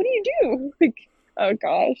 What do you do? Like, oh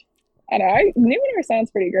gosh. I know. Numenor sounds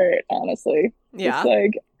pretty great, honestly. Yeah. It's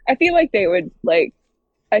like, I feel like they would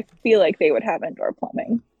have indoor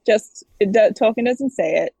plumbing. Just, Tolkien doesn't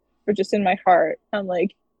say it, but just in my heart, I'm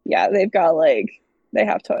like, yeah, they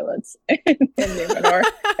have toilets in Numenor.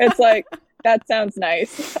 It's like, that sounds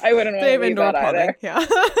nice. I wouldn't want to leave that either. Yeah.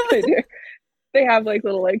 They do. They have like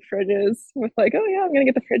little like fridges with like, oh yeah, I'm gonna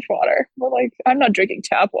get the fridge water. But like, I'm not drinking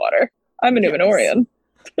tap water. I'm a Numenorian.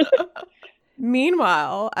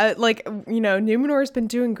 Meanwhile, Numenor's been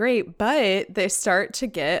doing great, but they start to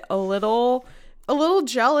get a little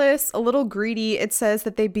jealous, a little greedy. It says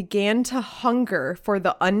that they began to hunger for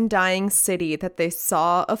the undying city that they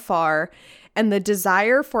saw afar, and the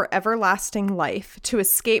desire for everlasting life, to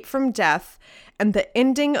escape from death, and the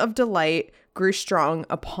ending of delight grew strong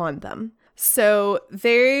upon them. So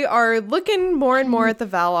they are looking more and more at the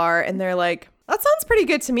Valar, and they're like, "That sounds pretty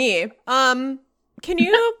good to me. Can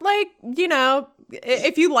you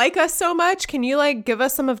if you like us so much, can you like give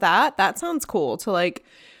us some of that? That sounds cool to like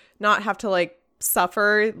not have to like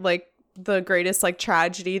suffer like the greatest like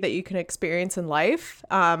tragedy that you can experience in life.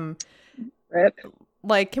 Rip.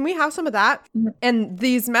 Like, can we have some of that?" And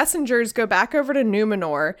these messengers go back over to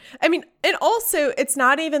Numenor. I mean, and also it's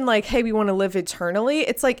not even like, "Hey, we want to live eternally."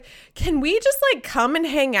 It's like, "Can we just like come and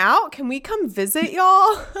hang out? Can we come visit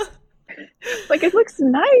y'all?" Like, it looks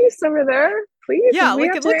nice over there. Please. Yeah,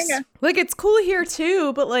 like it looks like it's cool here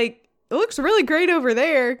too, but like it looks really great over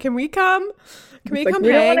there. Can we come? Can we come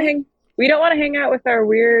hang? We don't want to hang out with our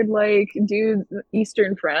weird, like,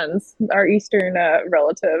 Eastern friends, our Eastern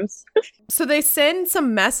relatives. So they send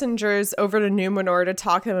some messengers over to Numenor to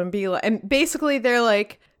talk to them and be like, and basically they're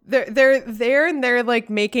like, they're there and they're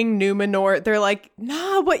like making Numenor. They're like,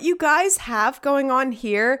 "Nah, what you guys have going on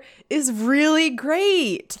here is really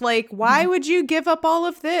great. Like, why would you give up all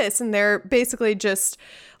of this?" And they're basically just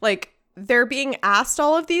like, they're being asked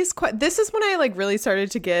all of these. This is when I like really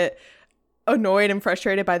started to get annoyed and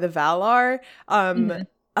frustrated by the Valar,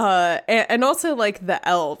 and also like the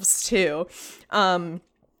elves too, of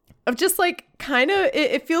just like kind of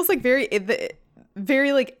it feels like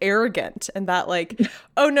very like arrogant, and that like,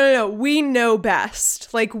 "Oh no, we know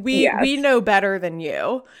best, like we know better than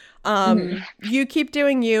you, you keep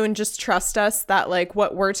doing you and just trust us that like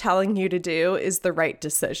what we're telling you to do is the right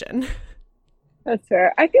decision." That's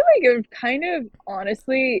fair. I feel like it would kind of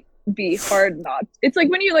honestly be hard not. It's like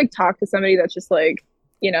when you like talk to somebody that's just like,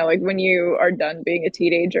 like when you are done being a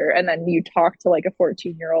teenager and then you talk to like a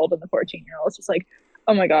 14-year-old, and the 14-year-old is just like,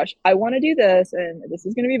 "Oh my gosh, I want to do this and this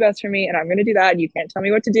is going to be best for me and I'm going to do that and you can't tell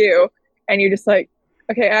me what to do." And you're just like,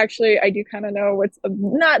 "Okay, actually I do kind of know what's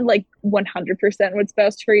not like 100% what's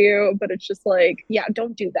best for you, but it's just like, yeah,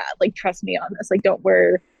 don't do that. Like, trust me on this. Like,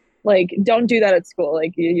 don't do that at school.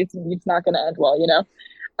 Like, it's not going to end well,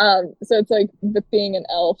 So it's like with being an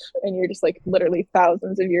elf and you're just like literally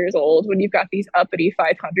thousands of years old, when you've got these uppity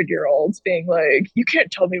 500-year-olds being like, "You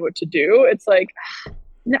can't tell me what to do." It's like,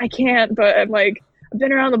 "No, I can't, but I'm like, I've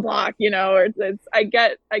been around the block, or it's I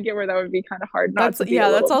get where that would be kind of hard not to be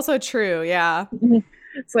that's also true. Yeah.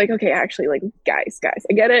 It's like, okay, actually, like, guys,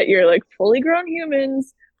 I get it. You're like fully grown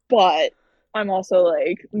humans, but I'm also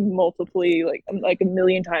like multiply, like I'm like a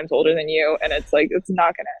million times older than you, and it's like it's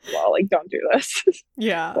not gonna end well. Like, don't do this."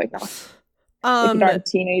 Yeah. Like, no. Like, darn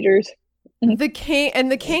teenagers. The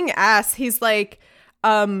king asks, he's like,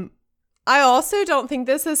 "I also don't think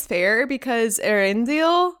this is fair because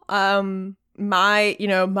Erendil,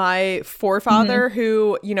 my forefather,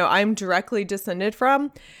 who, I'm directly descended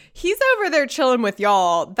from, he's over there chilling with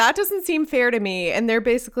y'all. That doesn't seem fair to me." And they're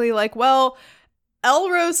basically like, "Well,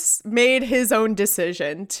 Elros made his own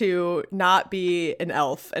decision to not be an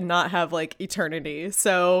elf and not have like eternity.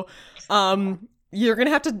 So, you're going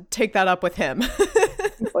to have to take that up with him."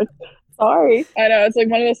 It's like, sorry. I know. It's like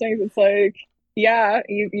one of those things. It's like, yeah,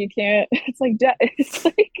 you can't. It's like, it's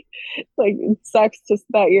like it sucks just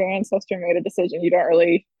that your ancestor made a decision you don't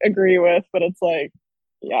really agree with, but it's like,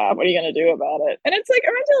 yeah, what are you going to do about it? And it's like,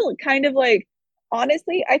 Arundel kind of like,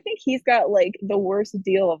 honestly, I think he's got like the worst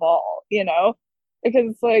deal of all, because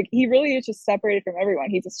it's like he really is just separated from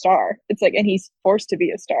everyone. He's a star. It's like, and he's forced to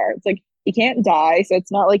be a star. It's like he can't die, so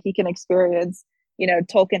it's not like he can experience,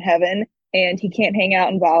 Tolkien heaven, and he can't hang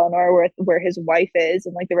out in Valinor where his wife is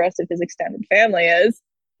and like the rest of his extended family is.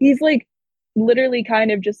 He's like literally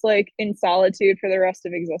kind of just like in solitude for the rest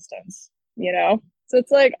of existence, So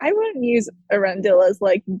it's like, I wouldn't use Arendelle as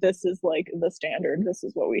like, this is like the standard, this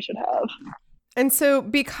is what we should have. And so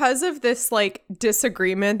because of this like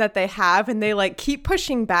disagreement that they have and they like keep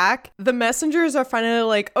pushing back, the messengers are finally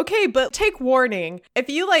like, okay, but take warning. If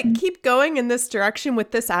you like keep going in this direction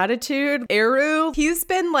with this attitude, Eru, he's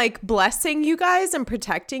been like blessing you guys and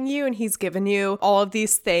protecting you, and he's given you all of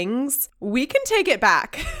these things. We can take it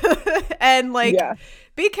back. And like,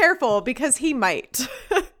 be careful because he might.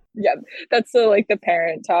 Yeah, that's the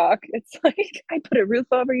parent talk. It's like, I put a roof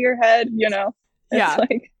over your head, It's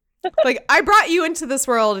like, like, I brought you into this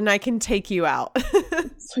world and I can take you out.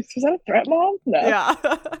 Is that a threat, Mom? No. Yeah.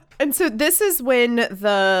 And so this is when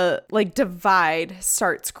the like divide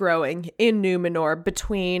starts growing in Numenor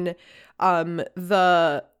between I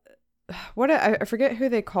forget who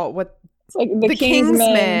they call it. What it's like the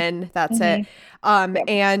Kingsmen. That's Mm-hmm. it.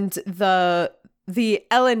 And the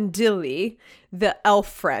Elendili, the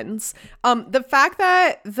elf friends. The fact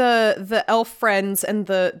that the elf friends and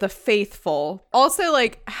the faithful also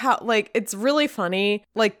like how like it's really funny.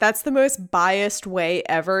 Like that's the most biased way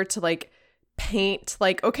ever to like paint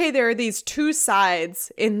like, okay, there are these two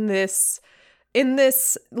sides in this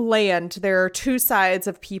land. There are two sides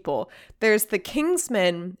of people. There's the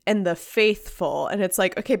Kingsmen and the faithful. And it's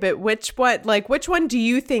like, okay, but which one do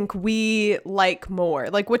you think we like more?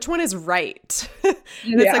 Like, which one is right?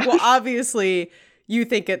 And it's like, well, obviously you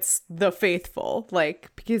think it's the faithful, like,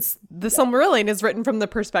 because the Silmarillion is written from the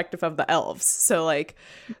perspective of the elves. So like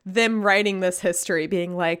them writing this history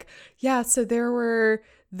being like, yeah, so there were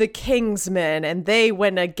the Kingsmen and they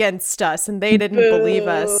went against us and they didn't believe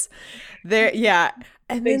us.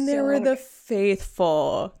 And then there were the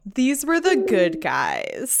faithful. These were the good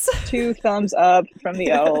guys. 2 thumbs up from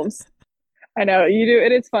the elves. I know you do.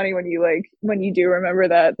 It is funny when you do remember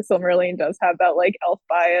that the Silmarillion does have that like elf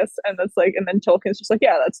bias, and that's like, and then Tolkien's just like,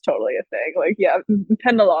 yeah, that's totally a thing. Like, yeah,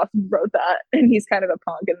 Pendeloth wrote that, and he's kind of a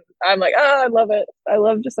punk, and I'm like, oh, I love it. I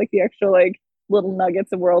love just like the extra like little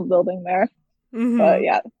nuggets of world building there. Mm-hmm. But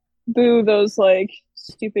yeah, boo those like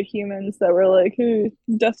stupid humans that were like, hey,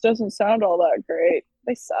 death doesn't sound all that great.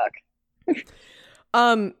 They suck.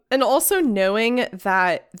 And also knowing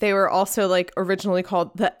that they were also like originally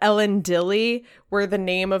called the Elendili, were the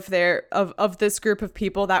name of their of this group of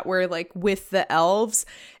people that were like with the elves.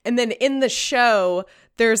 And then in the show,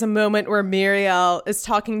 there's a moment where Miriel is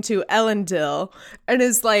talking to Elendil and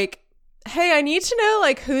is like, hey, I need to know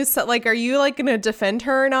like who's like, are you like gonna defend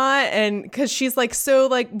her or not? And because she's like, so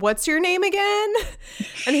like, what's your name again?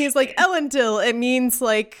 And he's like, Elendil. It means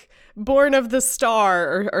like born of the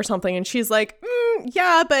star or something. And she's like,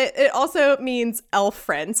 yeah, but it also means elf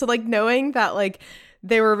friend. So like knowing that like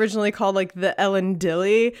they were originally called like the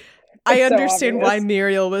Elendili, I understand why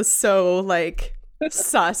Miriel was so like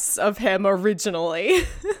sus of him originally.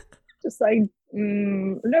 Just like,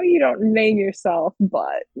 no, you don't name yourself,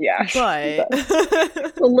 but yeah, but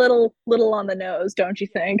a little on the nose, don't you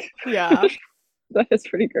think? Yeah. That is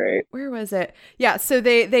pretty great. Where was it? Yeah, so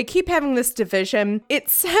they keep having this division. It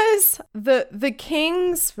says the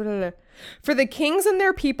kings, for the kings and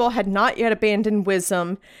their people had not yet abandoned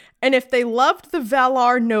wisdom, and if they loved the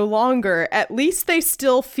Valar no longer, at least they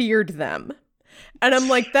still feared them. And I'm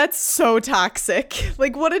like, that's so toxic.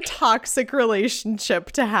 Like, what a toxic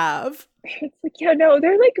relationship to have. It's like, yeah, no,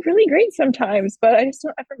 they're like really great sometimes, but I just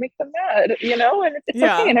don't ever make them mad, and it's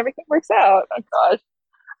okay and everything works out. Oh gosh,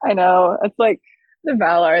 I know. It's like the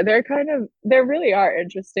Valar, they really are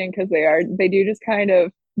interesting because they do just kind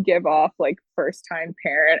of give off like first time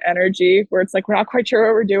parent energy where it's like, we're not quite sure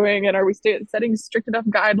what we're doing, and are we setting strict enough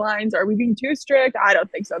guidelines? Are we being too strict? I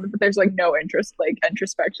don't think so, but there's like no interest, like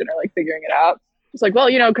introspection or like figuring it out. It's like, well,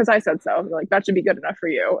 because I said so. Like, that should be good enough for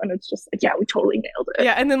you. And it's just like, yeah, we totally nailed it.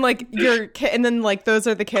 Yeah, and then like and then like those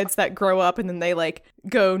are the kids that grow up and then they like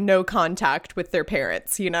go no contact with their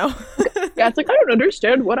parents, Yeah, it's like, I don't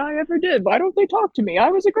understand what I ever did. Why don't they talk to me? I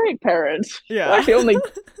was a great parent. Yeah.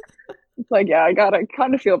 It's like, yeah, I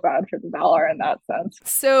kind of feel bad for the Valar in that sense.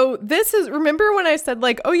 So this is, remember when I said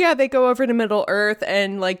like, oh yeah, they go over to Middle Earth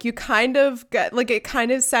and like you kind of get like, it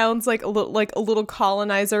kind of sounds like a little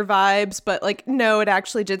colonizer vibes, but like, no, it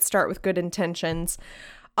actually did start with good intentions.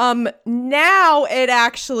 Now it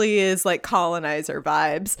actually is like colonizer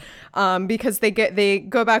vibes, because they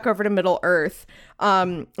go back over to Middle Earth.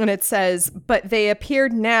 And it says, but they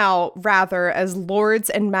appeared now rather as lords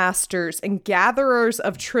and masters and gatherers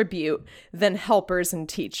of tribute than helpers and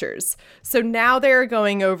teachers. So now they're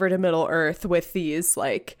going over to Middle Earth with these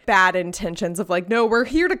like bad intentions of like, no, we're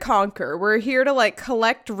here to conquer. We're here to like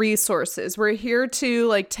collect resources. We're here to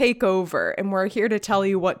like take over, and we're here to tell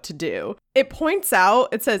you what to do. It points out,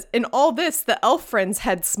 it says, in all this, the elf friends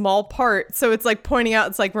had small part. So it's like pointing out,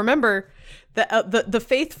 it's like, remember, the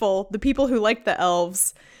faithful, the people who liked the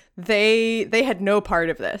elves, they had no part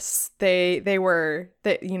of this. They did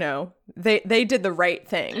the right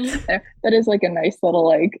thing. That is like a nice little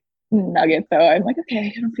like nugget, though. I'm like,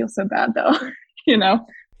 okay, I don't feel so bad though.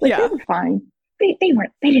 Like they were fine. They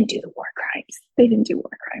didn't do the war crimes. They didn't do war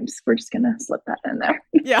crimes. We're just gonna slip that in there.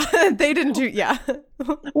 Yeah, they didn't do. Yeah,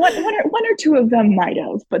 one or two of them might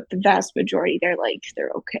have, but the vast majority, they're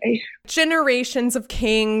okay. Generations of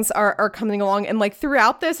kings are coming along, and like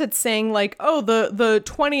throughout this, it's saying like, oh, the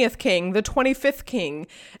 20th king, the 25th king,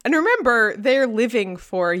 and remember they're living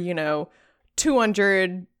for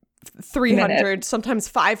 200, 300, sometimes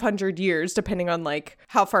 500 years, depending on like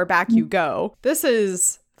how far back you go. This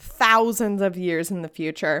is thousands of years in the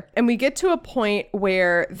future. And we get to a point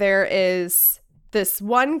where there is this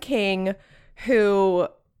one king who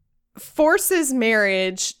forces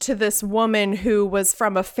marriage to this woman who was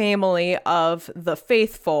from a family of the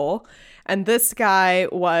faithful. And this guy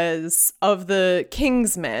was of the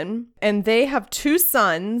Kingsmen. And they have 2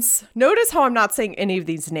 sons. Notice how I'm not saying any of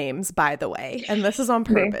these names, by the way. And this is on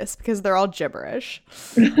purpose because they're all gibberish.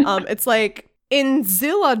 It's like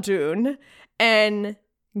Inziladun and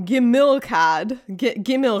Gimilcad.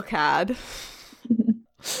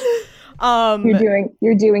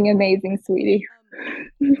 You're doing amazing, sweetie.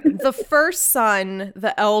 The first son,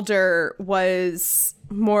 the elder,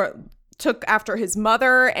 took after his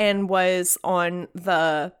mother and was on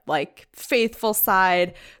the like faithful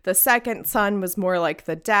side. The second son was more like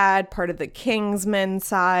the dad, part of the Kingsmen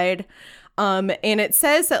side. And it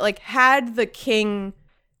says that like had the king,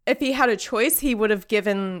 if he had a choice, he would have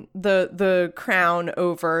given the crown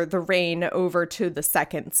over the reign over to the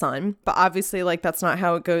second son. But obviously, like, that's not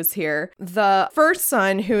how it goes here. The first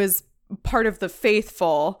son, who is part of the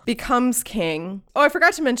faithful, becomes king. Oh, I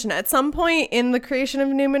forgot to mention, at some point in the creation of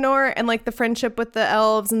Numenor and like the friendship with the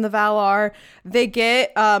elves and the Valar, they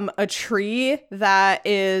get a tree that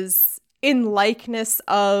is in likeness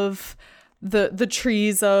of the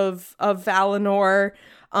trees of Valinor.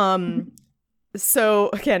 So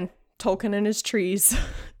again, Tolkien and his trees.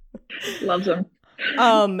 Loves them.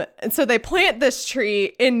 And so they plant this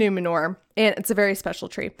tree in Numenor, and it's a very special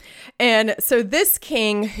tree. And so this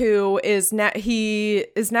king, who is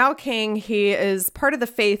now king, he is part of the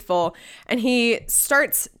faithful, and he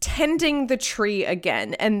starts tending the tree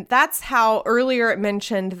again. And that's how earlier it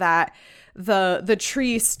mentioned that the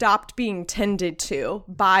tree stopped being tended to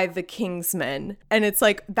by the Kingsmen. And it's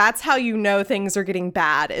like, that's how you know things are getting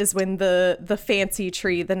bad, is when the fancy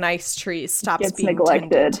tree, the nice tree, stops being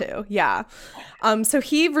neglected. Tended to. Yeah. So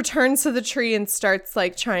he returns to the tree and starts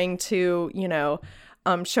like trying to,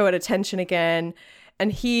 show it attention again.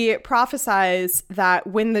 And he prophesies that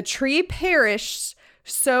when the tree perished,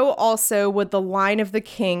 so also would the line of the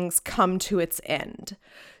kings come to its end.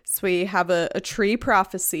 So we have a tree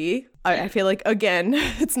prophecy. I feel like, again,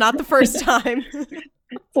 it's not the first time.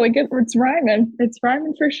 It's like it's rhyming. It's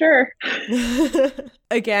rhyming for sure.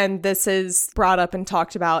 Again, this is brought up and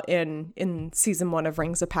talked about in season 1 of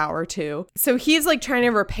Rings of Power too. So he's like trying to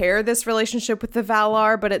repair this relationship with the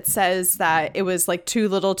Valar, but it says that it was like too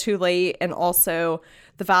little too late. And also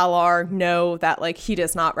the Valar know that like he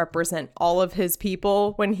does not represent all of his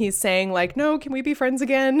people when he's saying like, no, can we be friends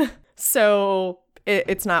again? So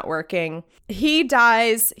it's not working. He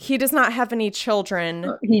dies. He does not have any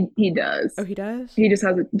children. He does. Oh, he does? He just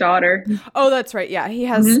has a daughter. Oh, that's right. Yeah, he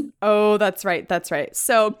has. Mm-hmm. Oh, that's right. That's right.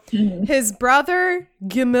 So his brother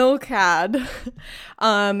Gimilcad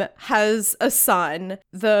has a son.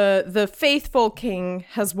 The faithful king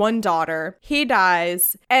has one daughter. He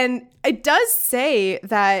dies. And it does say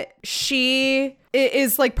that she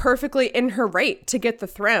is like perfectly in her right to get the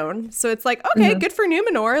throne. So it's like, okay, good for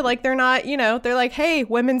Numenor. Like they're not, they're like, hey,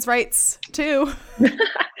 women's rights too.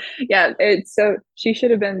 Yeah. So she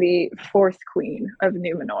should have been the 4th queen of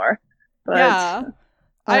Numenor. But yeah.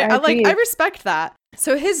 I respect that.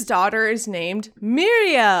 So his daughter is named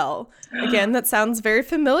Miriel. Again, that sounds very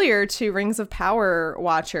familiar to Rings of Power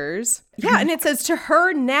watchers. Yeah, and it says, to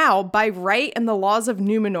her now, by right and the laws of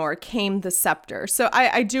Numenor, came the scepter. So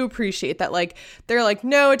I do appreciate that. Like, they're like,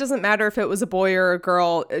 no, it doesn't matter if it was a boy or a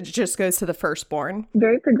girl. It just goes to the firstborn.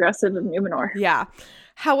 Very progressive of Numenor. Yeah.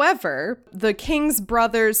 However, the king's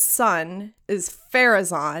brother's son is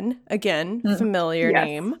Pharazôn. Again, familiar Yes.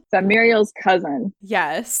 name. So Muriel's cousin,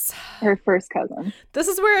 Yes. her first cousin. This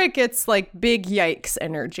is where it gets like big yikes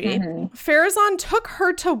energy. Pharazôn took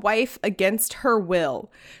her to wife against her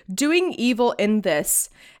will, doing evil in this,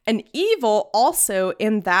 and evil also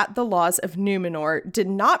in that the laws of Numenor did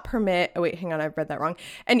not permit. Oh, wait, hang on. I've read that wrong.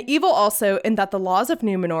 And evil also in that the laws of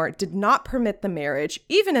Numenor did not permit the marriage,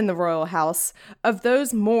 even in the royal house, of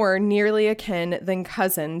those more nearly akin than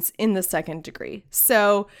cousins in the second degree.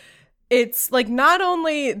 So it's like not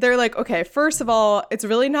only they're like, okay, first of all, it's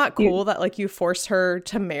really not cool that like you forced her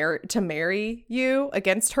to marry you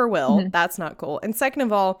against her will. That's not cool. And second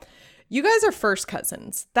of all, you guys are first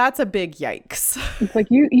cousins. That's a big yikes. It's like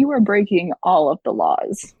you are breaking all of the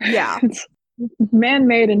laws. Yeah.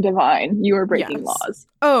 Man-made and divine. You are breaking laws.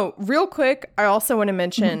 Oh, real quick, I also want to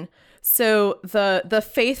mention, so the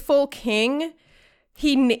faithful king,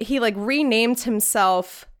 he like renamed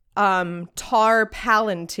himself Tar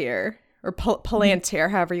Palantir or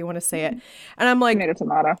Palantir, however you want to say it. And I'm like, Tomato,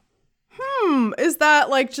 tomato. is that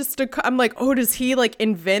like just I'm like, oh, does he like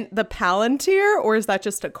invent the Palantir, or is that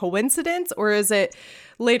just a coincidence, or is it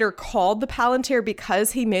later called the Palantir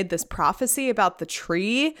because he made this prophecy about the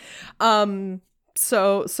tree?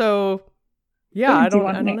 So yeah, I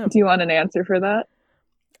don't know. Do you want an answer for that?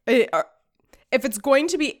 If it's going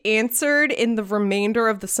to be answered in the remainder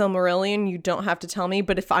of the Silmarillion, you don't have to tell me,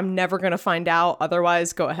 but if I'm never going to find out,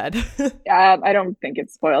 otherwise, go ahead. I don't think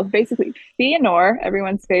it's spoiled. Basically, Fëanor,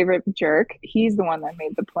 everyone's favorite jerk, he's the one that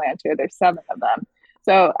made the Palantir. There's 7 of them.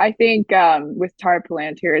 So I think with Tar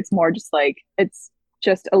Palantir, it's more just like, it's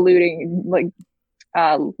just alluding like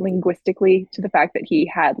linguistically to the fact that he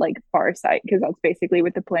had like farsight, because that's basically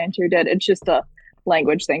what the Palantir did. It's just a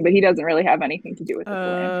language thing, but he doesn't really have anything to do with the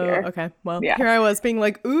Palantir. Okay, well, here I was being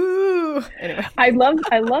like, ooh. Anyway, I love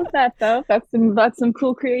that though. That's some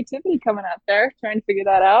cool creativity coming out there, trying to figure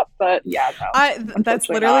that out. But yeah, no, that's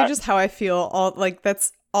literally just how I feel.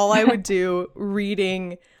 That's all I would do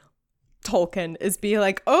reading Tolkien is be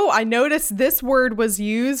like, oh, I noticed this word was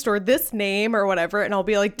used or this name or whatever, and I'll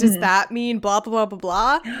be like, does that mean blah blah blah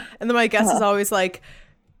blah blah? And then my guess is always like,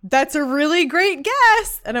 that's a really great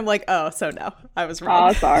guess. And I'm like, oh, so no, I was wrong.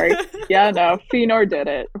 Oh, sorry. Yeah, no, Fëanor did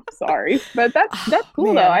it. Sorry. But that's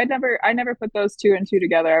cool though. I never put those 2 and 2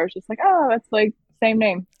 together. I was just like, oh, that's like same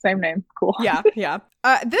name. Cool. Yeah.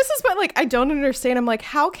 This is what like I don't understand. I'm like,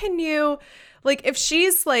 how can you, like, if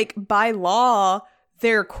she's like by law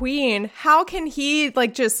their queen, how can he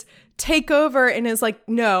like just take over and is like,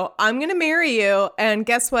 no, I'm going to marry you. And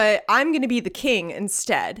guess what? I'm going to be the king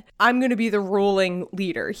instead. I'm going to be the ruling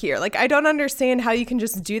leader here. Like, I don't understand how you can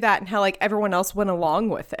just do that and how like everyone else went along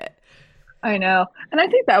with it. I know. And I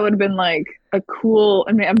think that would have been like a cool,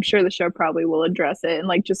 I mean, I'm sure the show probably will address it, and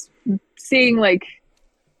like just seeing like,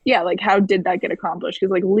 yeah, like how did that get accomplished?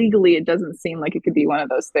 Because like legally it doesn't seem like it could be one of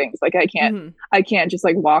those things. Like I can't just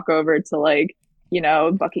like walk over to like, you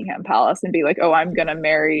know, Buckingham Palace and be like, oh, I'm gonna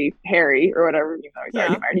marry Harry or whatever, you know, he's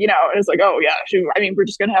already married, you know. And it's like, oh yeah, I mean, we're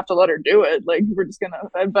just gonna have to let her do it, like we're just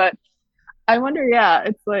gonna, but I wonder, yeah,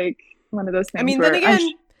 it's like one of those things. I mean, then again,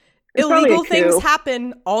 illegal things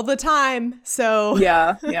happen all the time, so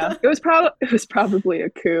yeah it was probably a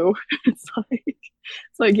coup. It's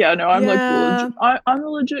like yeah, no, I'm like I'm a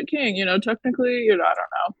legit king, you know, technically, you know, I don't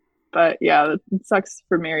know. But yeah, it sucks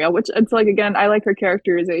for Muriel, which it's like, again, I like her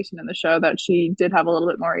characterization in the show that she did have a little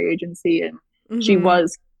bit more agency, and she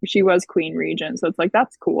was queen regent. So it's like,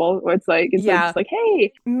 that's cool. It's like, it's like,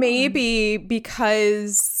 hey, maybe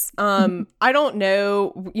because I don't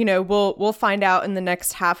know, you know, we'll find out in the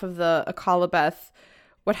next half of the Akalabeth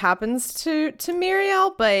what happens to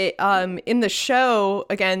Muriel, but in the show,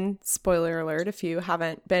 again, spoiler alert if you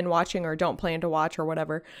haven't been watching or don't plan to watch or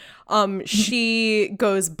whatever, she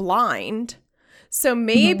goes blind. So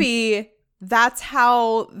maybe that's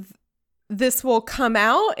how this will come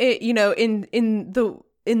out, you know, in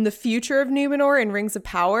the future of Numenor in Rings of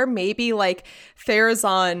Power. Maybe like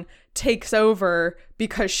Pharazôn takes over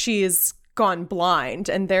because she's gone blind,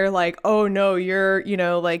 and they're like, oh no, you're, you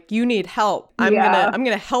know, like you need help. I'm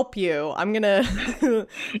gonna help you. I'm gonna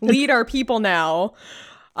lead our people now.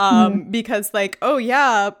 Because like, oh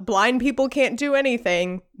yeah, blind people can't do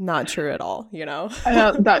anything. Not true at all, you know. I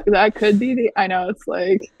know that could be it's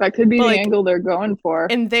like that could be the angle they're going for.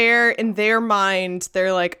 In their mind,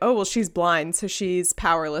 they're like, oh well, she's blind, so she's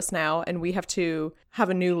powerless now, and we have to have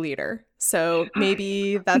a new leader. So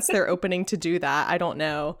maybe that's their opening to do that. I don't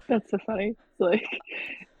know. That's so funny. It's like,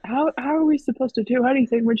 how are we supposed to do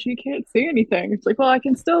anything when she can't see anything? It's like, well, I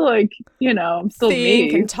can still like, I'm still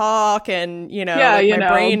think me. and talk and, Yeah, like my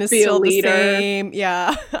brain is be a still the leader. same.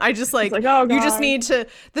 Yeah. I just like, It's like, oh, you just God. need to,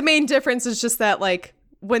 the main difference is just that like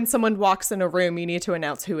when someone walks in a room, you need to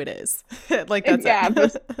announce who it is. Like that's it.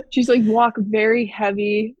 But she's like, walk very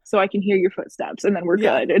heavy so I can hear your footsteps, and then we're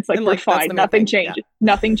Yeah. good. It's like, And, we're like, that's fine. the main Nothing thing. changes.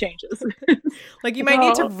 Nothing changes. Like you might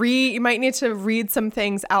need to Oh. read some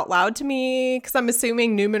things out loud to me because I'm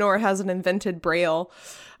assuming Numenor hasn't invented Braille.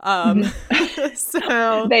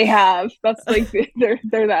 So They have. That's like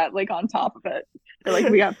they're that like on top of it. They're like,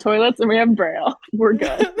 we have toilets and we have Braille. We're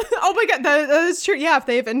good. oh my god, that is true. Yeah, if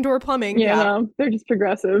they have indoor plumbing. They're just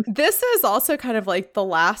progressive. This is also kind of like the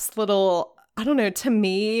last little, I don't know, to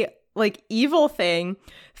me, like evil thing.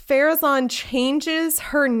 Pharazôn changes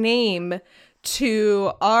her name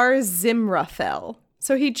to Zimrafel.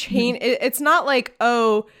 So he changed. It's not like,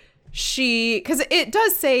 because it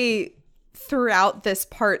does say throughout this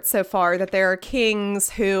part so far that there are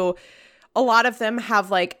kings who, a lot of them have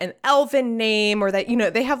like an elven name, or that,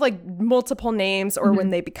 they have like multiple names, or when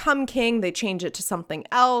they become king, they change it to something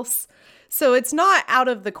else. So it's not out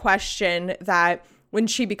of the question that when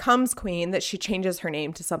she becomes queen, that she changes her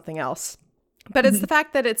name to something else. But it's the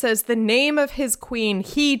fact that it says the name of his queen,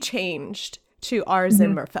 he changed to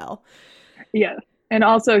Zimrafel. Yeah. And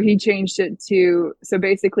also he changed it to, so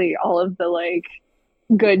basically all of the like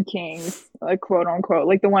good kings, like quote unquote,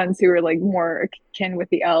 like the ones who were like more akin with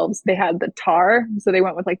the elves, they had the tar, so they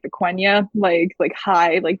went with like the Quenya, like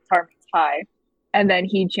high, like tar means high, and then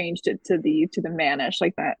he changed it to the Manish,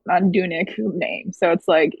 like that Andunic name. So it's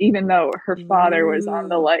like, even though her father was on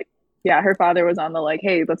the like,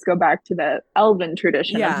 hey, let's go back to the elven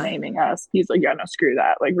tradition of naming us, he's like, yeah, no, screw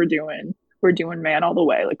that, like we're doing man all the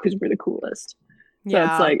way, like because we're the coolest. So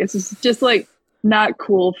it's like, it's just like not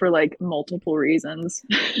cool for like multiple reasons.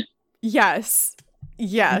 Yes,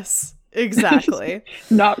 exactly.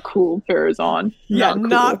 Not cool, Pharazôn.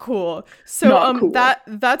 Not cool. So not cool.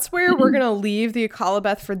 that's where we're gonna leave the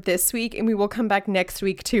Akalabeth for this week, and we will come back next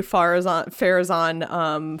week to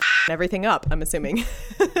Pharazôn everything up, I'm assuming.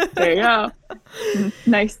 There you go.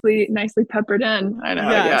 Nicely peppered in. I know.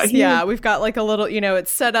 Yes, yeah. We've got like a little,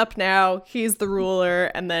 it's set up now. He's the ruler,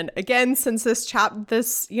 and then again, since this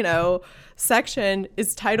section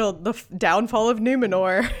is titled "The Downfall of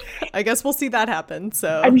Numenor," I guess we'll see that happen.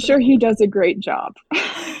 So I'm sure he does a great job.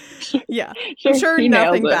 Yeah, I'm sure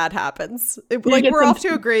nothing bad happens. We're off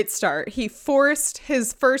to a great start. He forced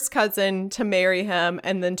his first cousin to marry him,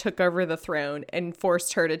 and then took over the throne and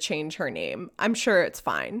forced her to change her name. I'm sure it's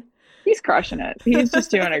fine. He's crushing it. He's just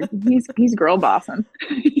doing he's girl bossing.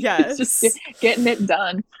 Yes. He's just getting it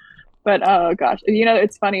done. But oh gosh,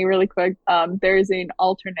 it's funny, really quick. There's an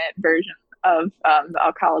alternate version of the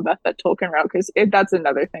Akalabeth that Tolkien wrote, because that's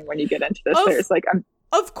another thing when you get into this. There's like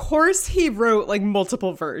of course he wrote like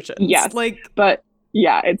multiple versions. Yes, but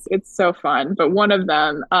yeah, it's so fun. But one of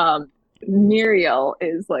them, Muriel,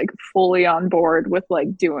 is like fully on board with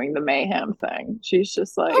like doing the mayhem thing. She's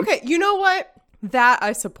just like, okay, you know what? That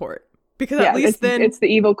I support. Because at least then it's the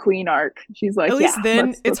evil queen arc. She's like, at least then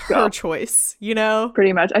let's it's go. her choice,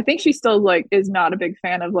 Pretty much. I think she still like is not a big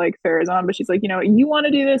fan of like Pharazôn, but she's like, you want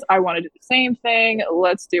to do this, I want to do the same thing.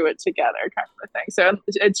 Let's do it together, kind of a thing. So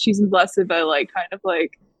she's less of a like kind of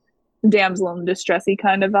like damsel in distressy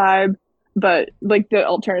kind of vibe. But like the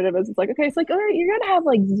alternative is, it's like, okay, it's like, all right, you're gonna have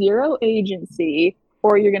like zero agency,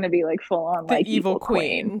 or you're gonna be like full on like evil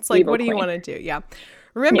queen. It's like, what do you want to do? Yeah.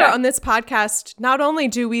 Remember, on this podcast, not only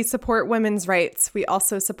do we support women's rights, we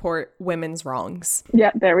also support women's wrongs.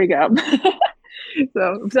 Yeah, there we go.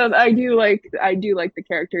 so I do like the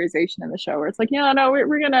characterization in the show where it's like, no,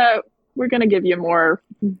 we're gonna give you more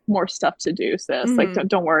stuff to do, sis. Mm-hmm. Like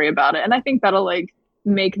don't worry about it. And I think that'll like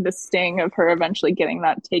make the sting of her eventually getting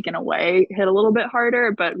that taken away hit a little bit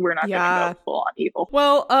harder, but we're not gonna go full on evil.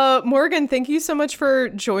 Well, Morgan, thank you so much for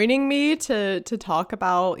joining me to talk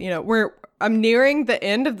about, I'm nearing the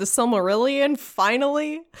end of the Silmarillion,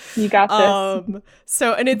 finally. You got this.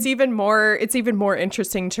 So, and it's even more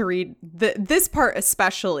interesting to read this part,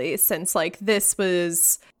 especially since like this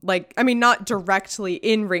was like, I mean, not directly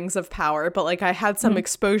in Rings of Power, but like I had some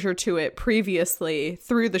exposure to it previously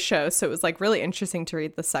through the show. So it was like really interesting to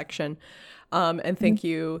read this section. And thank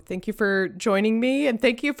you for joining me, and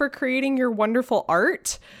thank you for creating your wonderful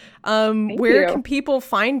art. Where can people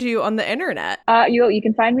find you on the internet? You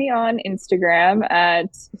can find me on Instagram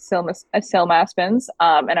at Silmaspins,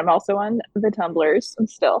 and I'm also on the Tumblrs. I'm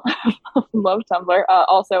still love Tumblr.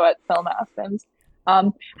 Also at Silmaspins.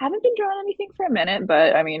 Haven't been drawing anything for a minute,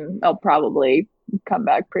 but I mean, I'll probably come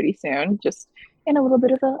back pretty soon. Just in a little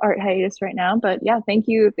bit of an art hiatus right now. But yeah, thank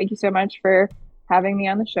you so much for having me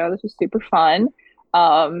on the show. This was super fun.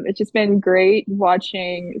 It's just been great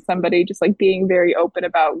watching somebody just like being very open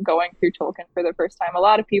about going through Tolkien for the first time. A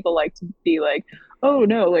lot of people like to be like, oh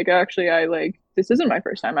no, like actually I like this isn't my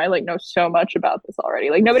first time. I like know so much about this already.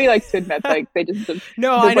 Like nobody likes to admit like they just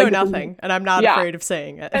no, I know nothing, and I'm not afraid of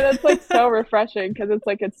saying it. And it's like so refreshing because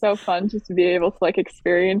it's so fun just to be able to like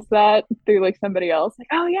experience that through like somebody else. Like,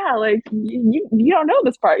 oh yeah, like you don't know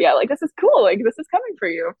this part yet. Like this is cool. Like this is coming for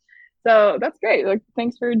you. So that's great. Like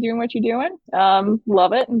thanks for doing what you're doing.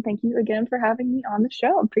 Love it, and thank you again for having me on the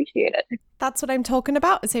show. Appreciate it. That's What I'm Talking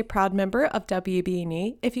About is a proud member of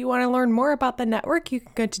WBNE. If you want to learn more about the network, you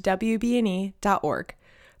can go to WBNE.org.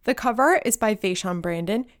 The cover art is by Vaishon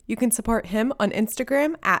Brandon. You can support him on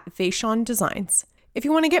Instagram at Vaishon Designs. If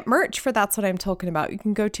you want to get merch for That's What I'm Talking About, you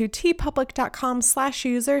can go to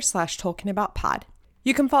tpublic.com/user/talkingaboutpod.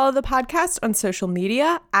 You can follow the podcast on social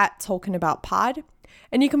media at TolkienAboutPod.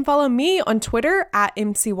 And you can follow me on Twitter at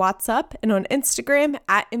MCWattsUp and on Instagram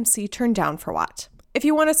at MCTurnDownForWhat. If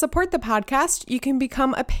you want to support the podcast, you can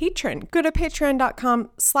become a patron. Go to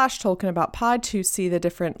patreon.com/TolkienAboutPod to see the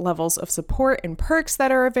different levels of support and perks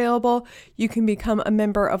that are available. You can become a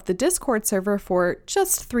member of the Discord server for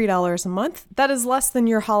just $3 a month. That is less than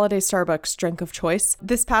your holiday Starbucks drink of choice.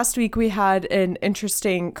 This past week, we had an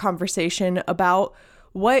interesting conversation about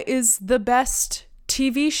what is the best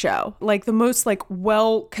TV show, like the most like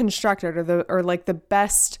well constructed or like the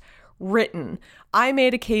best written. I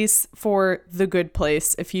made a case for The Good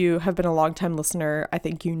Place. If you have been a longtime listener, I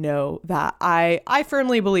think you know that I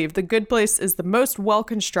firmly believe The Good Place is the most well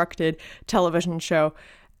constructed television show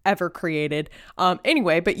ever created.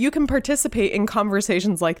 Anyway, but you can participate in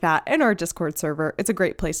conversations like that in our Discord server. It's a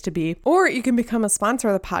great place to be. Or you can become a sponsor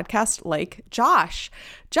of the podcast like Josh.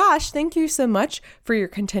 Josh, thank you so much for your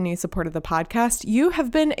continued support of the podcast. You have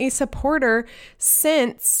been a supporter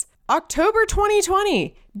since October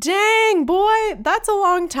 2020. Dang, boy, that's a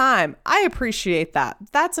long time. I appreciate that.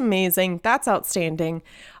 That's amazing. That's outstanding.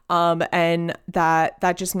 And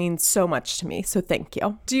that just means so much to me. So thank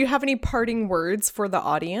you. Do you have any parting words for the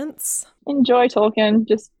audience? Enjoy Tolkien.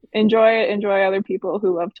 Just enjoy it. Enjoy other people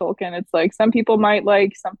who love Tolkien. It's like some people might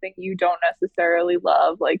like something you don't necessarily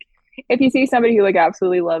love. Like if you see somebody who like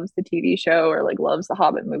absolutely loves the TV show or like loves the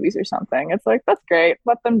Hobbit movies or something, it's like, that's great.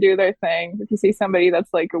 Let them do their thing. If you see somebody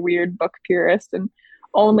that's like a weird book purist and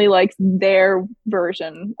only likes their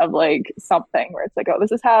version of like something where it's like, oh,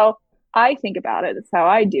 this is how I think about it. It's how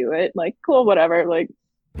I do it. Like, cool, whatever. Like,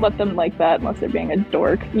 let them like that unless they're being a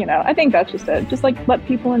dork. You know, I think that's just it. Just like let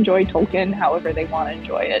people enjoy Tolkien however they want to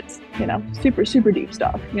enjoy it. You know, super, super deep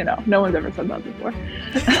stuff. You know, no one's ever said that before.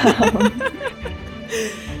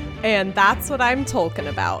 And that's what I'm talking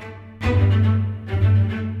about.